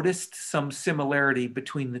 have noticed some similarity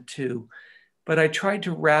between the two, but I tried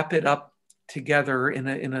to wrap it up together in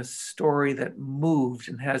a story that moved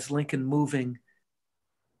and has Lincoln moving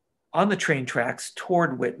on the train tracks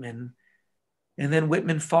toward Whitman, and then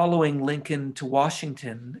Whitman following Lincoln to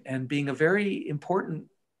Washington and being a very important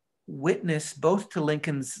witness both to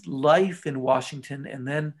Lincoln's life in Washington, and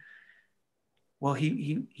then, well,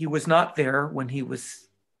 he was not there when he was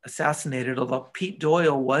assassinated, although Pete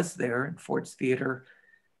Doyle was there in Ford's Theater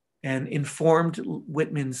and informed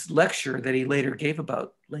Whitman's lecture that he later gave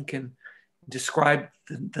about Lincoln, described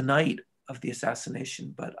the night of the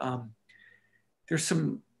assassination. But there's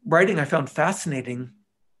some writing I found fascinating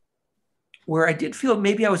where I did feel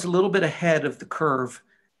maybe I was a little bit ahead of the curve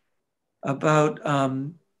about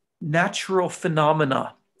natural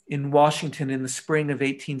phenomena in Washington in the spring of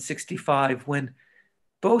 1865, when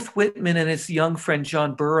both Whitman and his young friend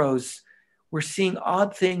John Burroughs were seeing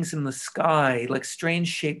odd things in the sky, like strange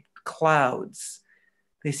shaped clouds.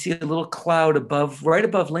 They see a little cloud right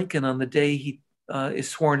above Lincoln on the day he is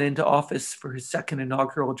sworn into office for his second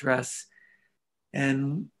inaugural address,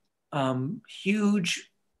 and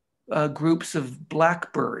huge groups of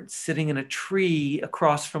blackbirds sitting in a tree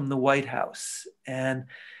across from the White House, and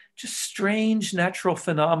just strange natural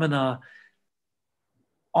phenomena,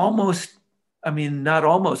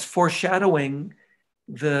 foreshadowing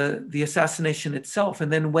the assassination itself.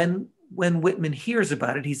 And then when Whitman hears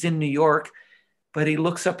about it, he's in New York, but he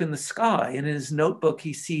looks up in the sky, and in his notebook,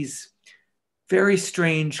 he sees very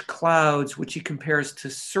strange clouds, which he compares to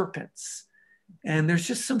serpents. And there's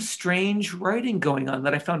just some strange writing going on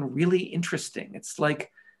that I found really interesting. It's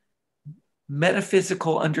like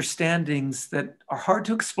metaphysical understandings that are hard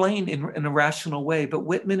to explain in a rational way. But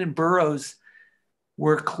Whitman and Burroughs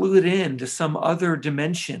were clued in to some other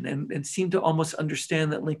dimension and seemed to almost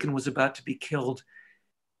understand that Lincoln was about to be killed.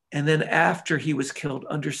 And then after he was killed,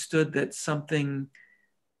 understood that something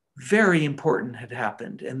very important had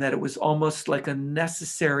happened and that it was almost like a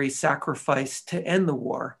necessary sacrifice to end the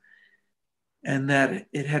war, and that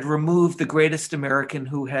it had removed the greatest American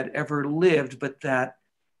who had ever lived, but that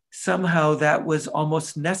somehow that was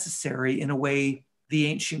almost necessary in a way the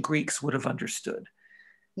ancient Greeks would have understood.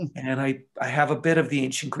 And I have a bit of the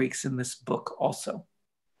ancient Greeks in this book also.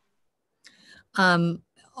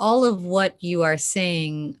 All of what you are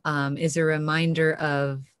saying is a reminder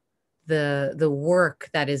of the work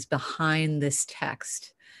that is behind this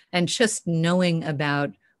text. And just knowing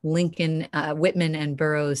about Lincoln, Whitman and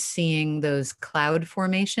Burroughs seeing those cloud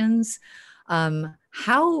formations,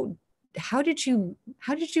 how did you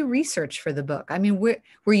research for the book? I mean,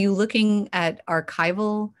 were you looking at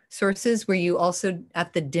archival sources? Were you also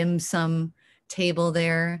at the dim sum table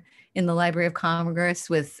there in the Library of Congress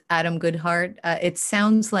with Adam Goodhart? It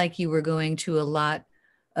sounds like you were going to a lot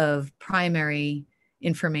of primary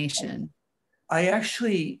information. I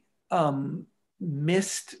actually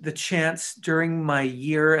missed the chance during my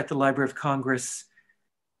year at the Library of Congress.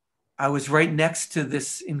 I was right next to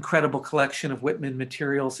this incredible collection of Whitman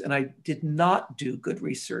materials, and I did not do good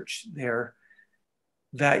research there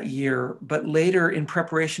that year. But later, in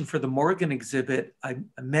preparation for the Morgan exhibit, I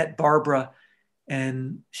met Barbara,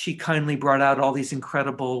 and she kindly brought out all these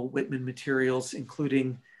incredible Whitman materials,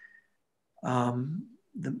 including a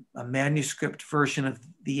manuscript version of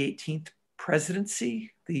the 18th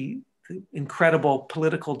presidency, the incredible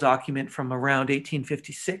political document from around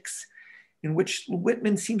 1856, in which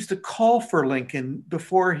Whitman seems to call for Lincoln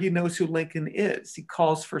before he knows who Lincoln is. He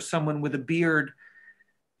calls for someone with a beard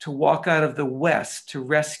to walk out of the West to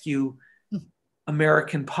rescue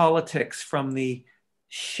American politics from the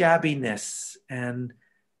shabbiness and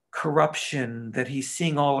corruption that he's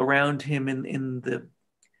seeing all around him in the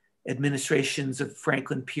administrations of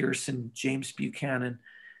Franklin Pierce and James Buchanan.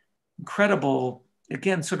 Incredible,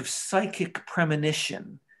 again, sort of psychic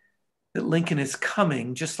premonition that Lincoln is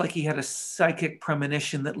coming, just like he had a psychic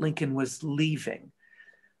premonition that Lincoln was leaving.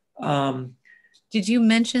 Did you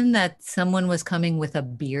mention that someone was coming with a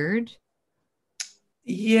beard?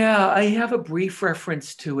 Yeah, I have a brief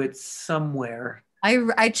reference to it somewhere.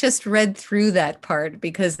 I just read through that part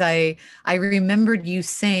because I remembered you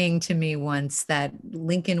saying to me once that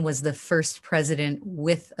Lincoln was the first president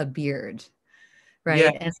with a beard, right?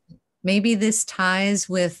 Yes. And maybe this ties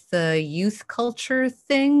with the youth culture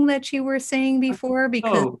thing that you were saying before,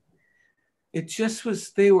 because it just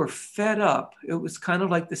was, they were fed up. It was kind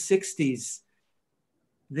of like the 60s.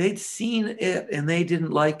 They'd seen it and they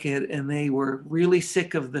didn't like it, and they were really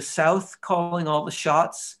sick of the South calling all the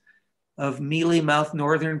shots, of mealy-mouthed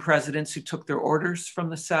Northern presidents who took their orders from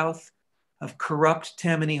the South, of corrupt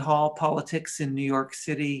Tammany Hall politics in New York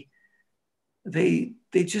City. They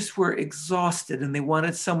just were exhausted, and they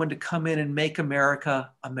wanted someone to come in and make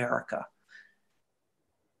America, America.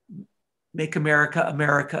 Make America,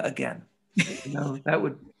 America again. You know, that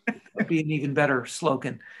would be an even better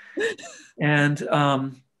slogan. And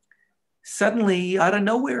suddenly, out of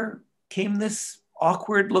nowhere, came this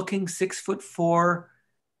awkward-looking 6'4"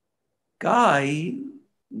 guy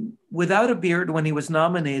without a beard when he was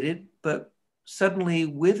nominated, but suddenly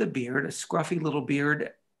with a beard, a scruffy little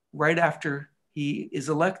beard, right after he is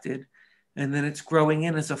elected. And then it's growing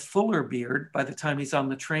in as a fuller beard by the time he's on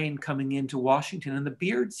the train coming into Washington. And the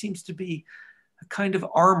beard seems to be a kind of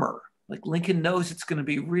armor. Like Lincoln knows it's going to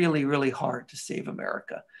be really, really hard to save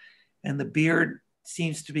America. And the beard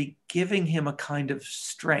seems to be giving him a kind of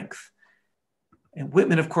strength. And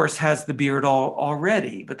Whitman, of course, has the beard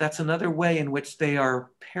already, but that's another way in which they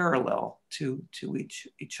are parallel to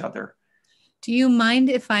each other. Do you mind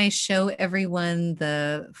if I show everyone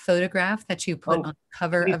the photograph that you put on the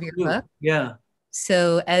cover of your book? Yeah.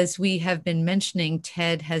 So as we have been mentioning,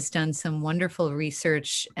 Ted has done some wonderful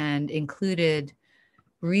research and included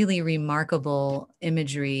really remarkable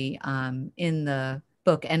imagery in the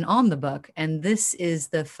book and on the book. And this is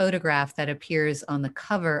the photograph that appears on the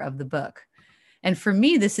cover of the book. And for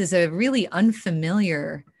me, this is a really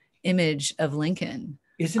unfamiliar image of Lincoln.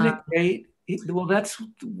 Isn't it great? Well, that's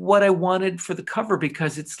what I wanted for the cover,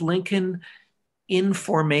 because it's Lincoln in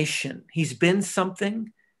formation. He's been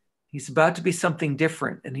something. He's about to be something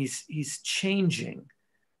different, and he's changing.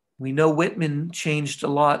 We know Whitman changed a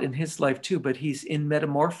lot in his life too, but he's in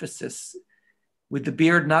metamorphosis with the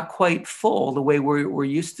beard not quite full the way we're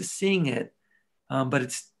used to seeing it, but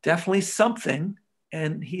it's definitely something.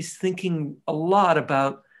 And he's thinking a lot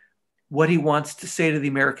about what he wants to say to the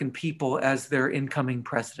American people as their incoming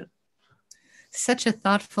president. Such a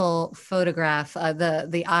thoughtful photograph.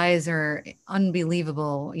 The eyes are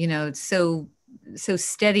unbelievable. You know, it's so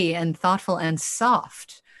steady and thoughtful and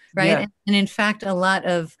soft, right? Yeah. And in fact, a lot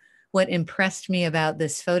of what impressed me about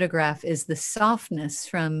this photograph is the softness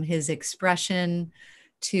from his expression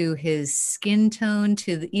to his skin tone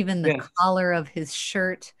to even the Yes. collar of his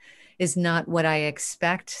shirt is not what I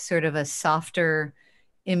expect. Sort of a softer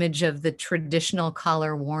image of the traditional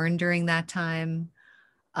collar worn during that time.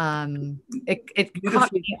 It caught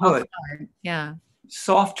Beautifully me off put. guard. Yeah.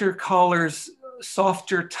 Softer collars,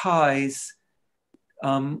 softer ties.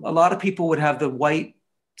 A lot of people would have the white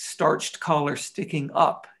starched collar sticking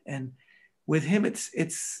up, and with him,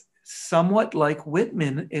 it's somewhat like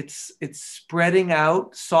Whitman. It's spreading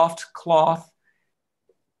out, soft cloth.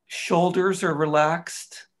 Shoulders are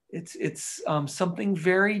relaxed. It's something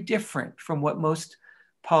very different from what most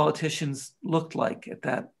politicians looked like at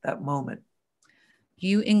that moment.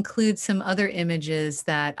 You include some other images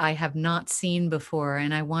that I have not seen before,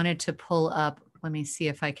 and I wanted to pull up. Let me see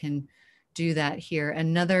if I can do that here.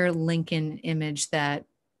 Another Lincoln image that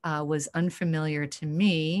was unfamiliar to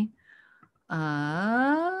me.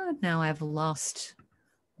 Now I've lost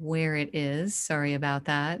where it is. Sorry about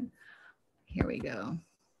that. Here we go.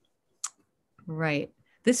 Right.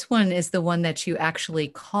 This one is the one that you actually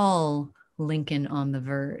call Lincoln on the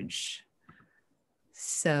Verge.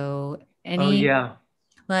 So Oh yeah.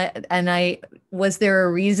 And was there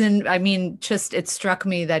a reason? I mean, just it struck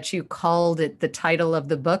me that you called it the title of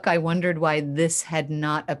the book. I wondered why this had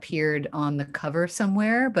not appeared on the cover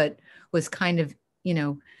somewhere, but was kind of, you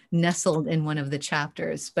know, nestled in one of the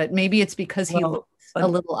chapters. But maybe it's because he Well, looks a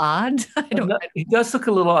little odd. I don't. he does look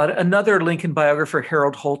a little odd. Another Lincoln biographer,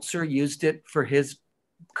 Harold Holzer, used it for his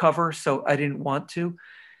cover, so I didn't want to.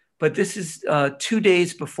 But this is 2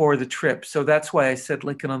 days before the trip. So that's why I said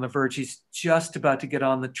Lincoln on the Verge. He's just about to get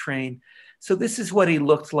on the train. So this is what he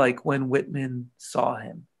looked like when Whitman saw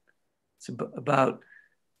him. It's about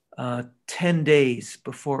 10 days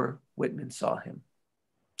before Whitman saw him.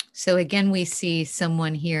 So again, we see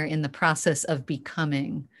someone here in the process of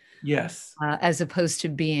becoming. Yes. As opposed to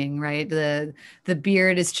being, right? The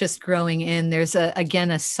beard is just growing in. There's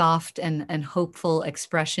again a soft and hopeful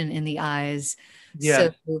expression in the eyes. Yeah.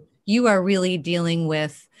 So you are really dealing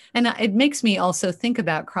with, and it makes me also think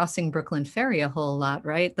about Crossing Brooklyn Ferry a whole lot,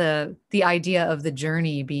 right? The idea of the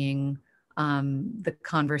journey being the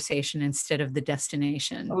conversation instead of the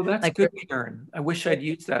destination. Oh, that's Like, good, Karen. I wish I'd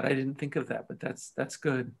used that. I didn't think of that, but that's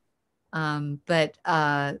good. But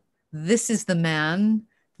this is the man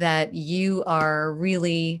that you are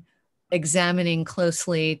really examining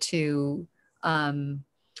closely to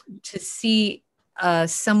see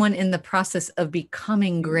someone in the process of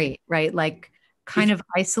becoming great, right? Like kind of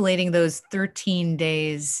isolating those 13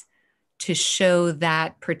 days to show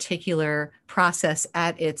that particular process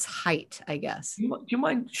at its height, I guess. Do you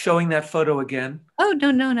mind showing that photo again? Oh,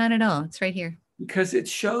 no, not at all. It's right here. Because it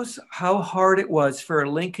shows how hard it was for a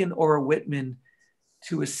Lincoln or a Whitman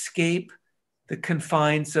to escape the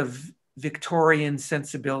confines of Victorian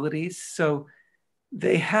sensibilities. So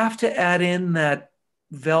they have to add in that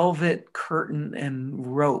velvet curtain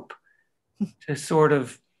and rope to sort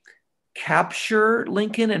of capture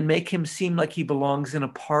Lincoln and make him seem like he belongs in a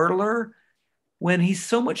parlor when he's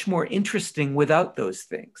so much more interesting without those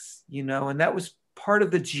things, you know. And that was part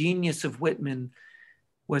of the genius of Whitman,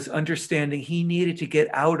 was understanding he needed to get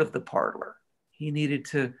out of the parlor. He needed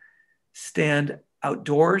to stand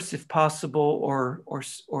outdoors if possible, or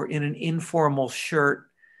in an informal shirt.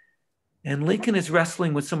 And Lincoln is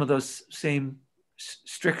wrestling with some of those same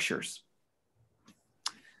strictures.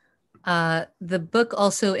 The book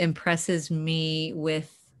also impresses me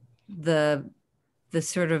with the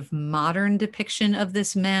sort of modern depiction of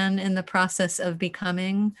this man in the process of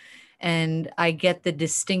becoming. And I get the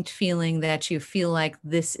distinct feeling that you feel like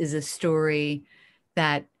this is a story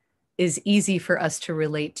that is easy for us to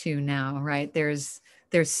relate to now, right? There's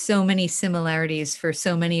so many similarities for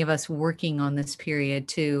so many of us working on this period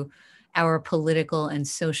to our political and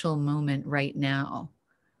social moment right now.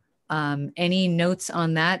 Any notes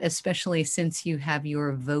on that, especially since you have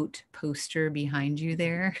your vote poster behind you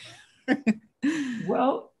there?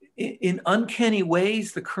 Well, in uncanny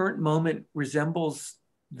ways, the current moment resembles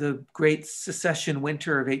the great secession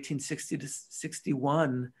winter of 1860 to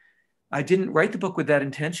 61, I didn't write the book with that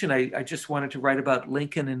intention. I just wanted to write about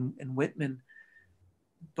Lincoln and Whitman.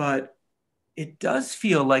 But it does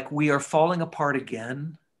feel like we are falling apart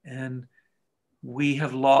again, and we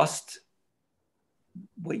have lost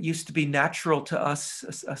what used to be natural to us,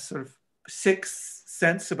 a sort of sixth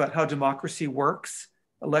sense about how democracy works.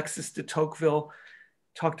 Alexis de Tocqueville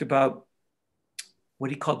talked about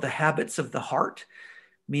what he called the habits of the heart,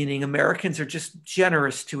 meaning Americans are just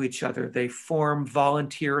generous to each other. They form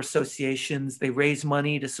volunteer associations. They raise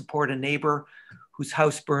money to support a neighbor whose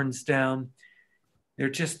house burns down. They're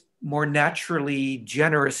just more naturally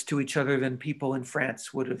generous to each other than people in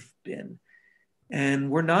France would have been. And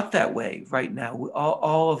we're not that way right now.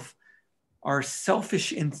 All of our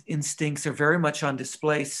selfish instincts are very much on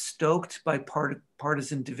display, stoked by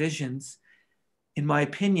partisan divisions. In my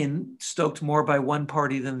opinion, stoked more by one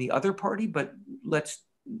party than the other party, but let's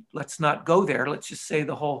not go there. Let's just say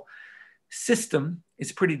the whole system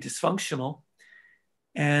is pretty dysfunctional.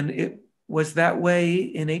 And it was that way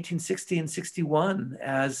in 1860 and 61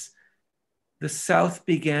 as the South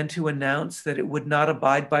began to announce that it would not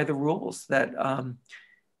abide by the rules, that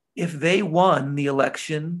if they won the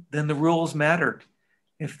election, then the rules mattered.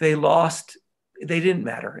 If they lost, they didn't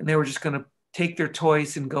matter. And they were just going to take their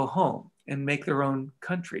toys and go home and make their own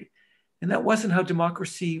country. And that wasn't how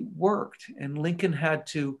democracy worked. And Lincoln had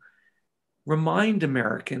to remind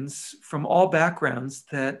Americans from all backgrounds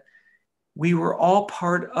that we were all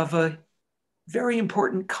part of a very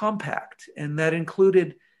important compact, and that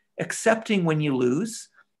included accepting when you lose,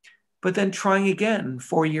 but then trying again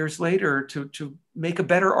 4 years later to make a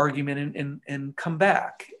better argument and come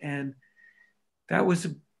back. And that was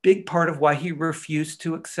a big part of why he refused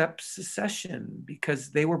to accept secession,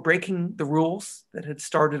 because they were breaking the rules that had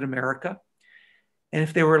started America. And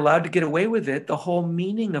if they were allowed to get away with it, the whole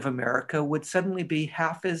meaning of America would suddenly be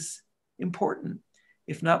half as important,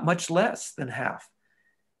 if not much less than half.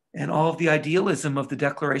 And all of the idealism of the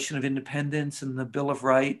Declaration of Independence and the Bill of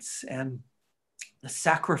Rights and the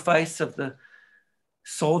sacrifice of the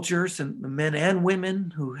soldiers and the men and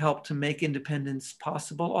women who helped to make independence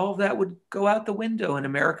possible, all of that would go out the window, and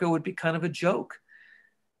America would be kind of a joke.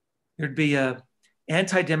 There'd be a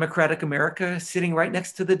anti-democratic America sitting right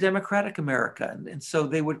next to the democratic America. And so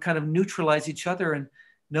they would kind of neutralize each other, and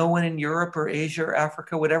no one in Europe or Asia or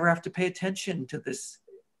Africa would ever have to pay attention to this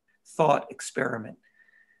thought experiment.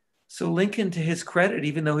 So Lincoln, to his credit,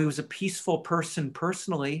 even though he was a peaceful person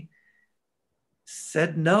personally,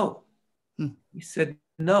 said no. He said,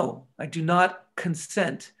 no, I do not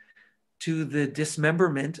consent to the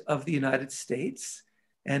dismemberment of the United States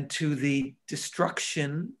and to the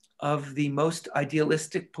destruction of the most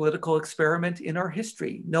idealistic political experiment in our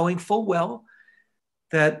history, knowing full well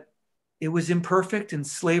that it was imperfect and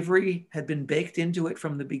slavery had been baked into it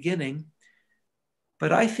from the beginning.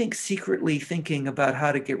 But I think secretly thinking about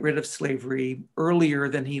how to get rid of slavery earlier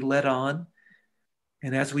than he let on.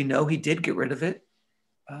 And as we know, he did get rid of it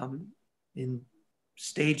in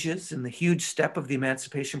stages, in the huge step of the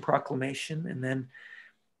Emancipation Proclamation, and then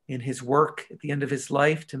in his work at the end of his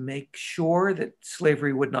life to make sure that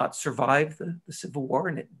slavery would not survive the Civil War,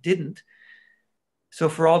 and it didn't. So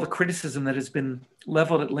for all the criticism that has been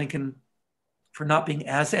leveled at Lincoln for not being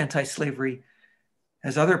as anti-slavery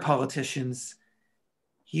as other politicians,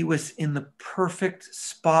 he was in the perfect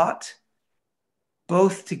spot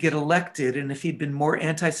both to get elected, and if he'd been more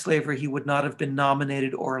anti-slavery, he would not have been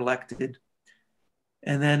nominated or elected.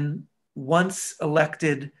 And then once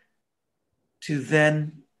elected, to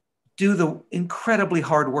then do the incredibly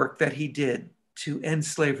hard work that he did to end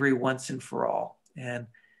slavery once and for all. And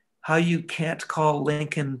how you can't call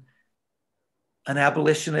Lincoln an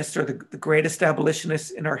abolitionist or the greatest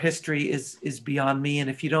abolitionist in our history is beyond me. And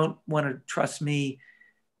if you don't want to trust me,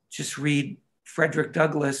 just read Frederick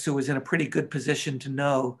Douglass, who was in a pretty good position to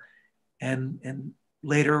know, and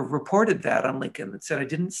later reported that on Lincoln, that said, I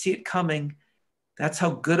didn't see it coming. That's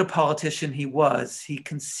how good a politician he was. He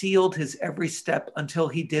concealed his every step until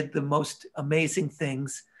he did the most amazing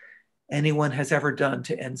things anyone has ever done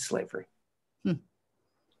to end slavery.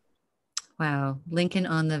 Wow. Lincoln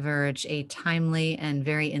on the Verge, a timely and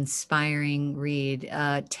very inspiring read.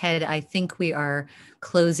 Ted, I think we are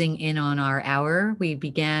closing in on our hour. We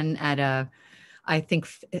began at I think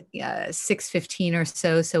 6:15 or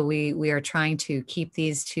so. So we are trying to keep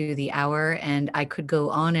these to the hour, and I could go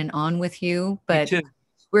on and on with you, but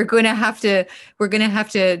we're going to have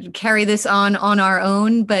to carry this on our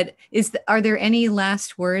own. But are there any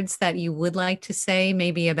last words that you would like to say,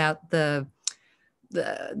 maybe about the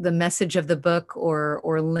message of the book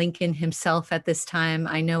or Lincoln himself at this time?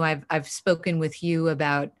 I know I've spoken with you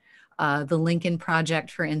about the Lincoln Project,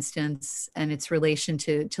 for instance, and its relation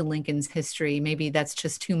to Lincoln's history. Maybe that's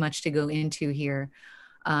just too much to go into here.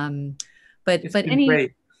 But It's been any,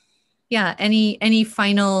 great. yeah, any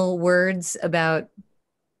final words about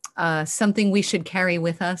something we should carry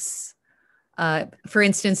with us? For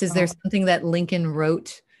instance, is there something that Lincoln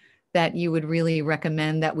wrote that you would really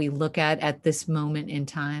recommend that we look at this moment in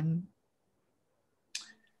time?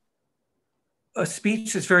 A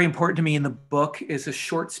speech that's very important to me in the book is a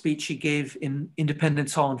short speech he gave in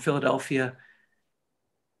Independence Hall in Philadelphia,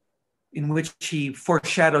 in which he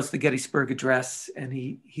foreshadows the Gettysburg Address, and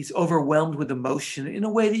he's overwhelmed with emotion in a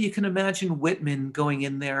way that you can imagine Whitman going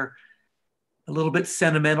in there a little bit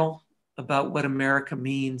sentimental about what America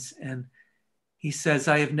means. And he says,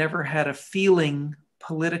 "I have never had a feeling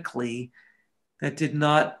politically that did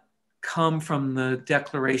not come from the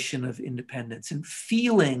Declaration of Independence." And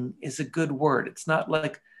feeling is a good word. It's not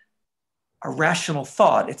like a rational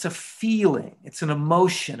thought. It's a feeling. It's an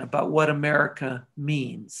emotion about what America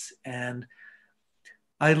means. And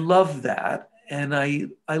I love that. And I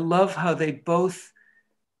love how they both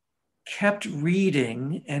kept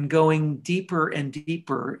reading and going deeper and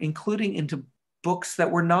deeper, including into books that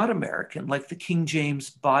were not American, like the King James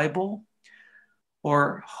Bible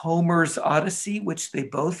or Homer's Odyssey, which they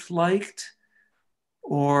both liked,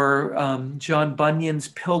 or John Bunyan's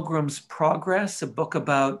Pilgrim's Progress, a book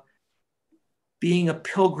about being a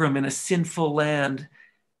pilgrim in a sinful land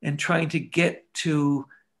and trying to get to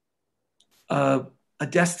a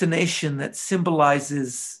destination that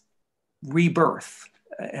symbolizes rebirth.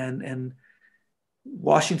 And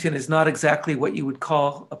Washington is not exactly what you would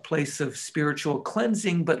call a place of spiritual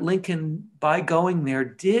cleansing, but Lincoln, by going there,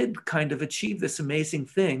 did kind of achieve this amazing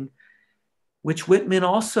thing, which Whitman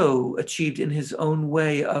also achieved in his own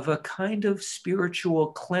way, of a kind of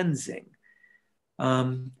spiritual cleansing,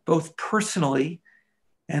 both personally,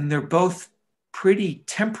 and they're both pretty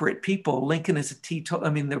temperate people. Lincoln is a teetotal.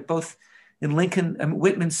 I mean, they're both, in Lincoln,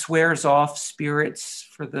 Whitman swears off spirits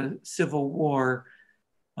for the Civil War.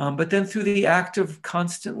 But then through the act of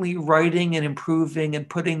constantly writing and improving and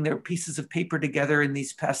putting their pieces of paper together in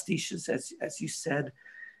these pastiches, as you said,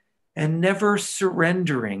 and never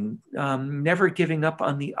surrendering, never giving up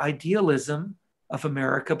on the idealism of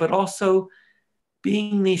America, but also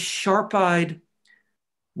being these sharp-eyed,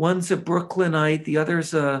 one's a Brooklynite, the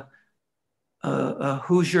other's a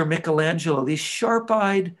Hoosier Michelangelo, these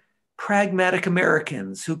sharp-eyed, pragmatic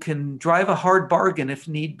Americans who can drive a hard bargain if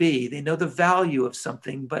need be. They know the value of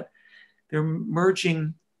something, but they're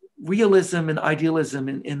merging realism and idealism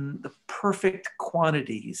in the perfect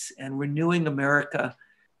quantities and renewing America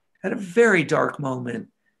at a very dark moment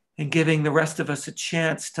and giving the rest of us a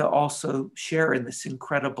chance to also share in this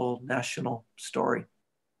incredible national story.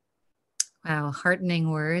 Wow, heartening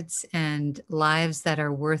words and lives that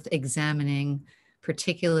are worth examining,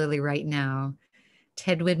 particularly right now.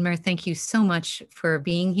 Ted Widmer, thank you so much for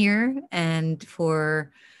being here and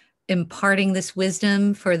for imparting this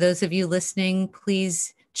wisdom. For those of you listening,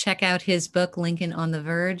 please check out his book, Lincoln on the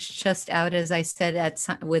Verge, just out, as I said,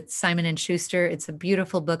 with Simon and Schuster. It's a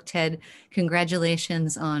beautiful book, Ted.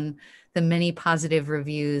 Congratulations on the many positive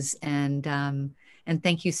reviews, and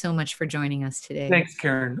thank you so much for joining us today. Thanks,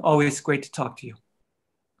 Karen. Always great to talk to you.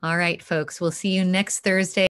 All right, folks, we'll see you next Thursday.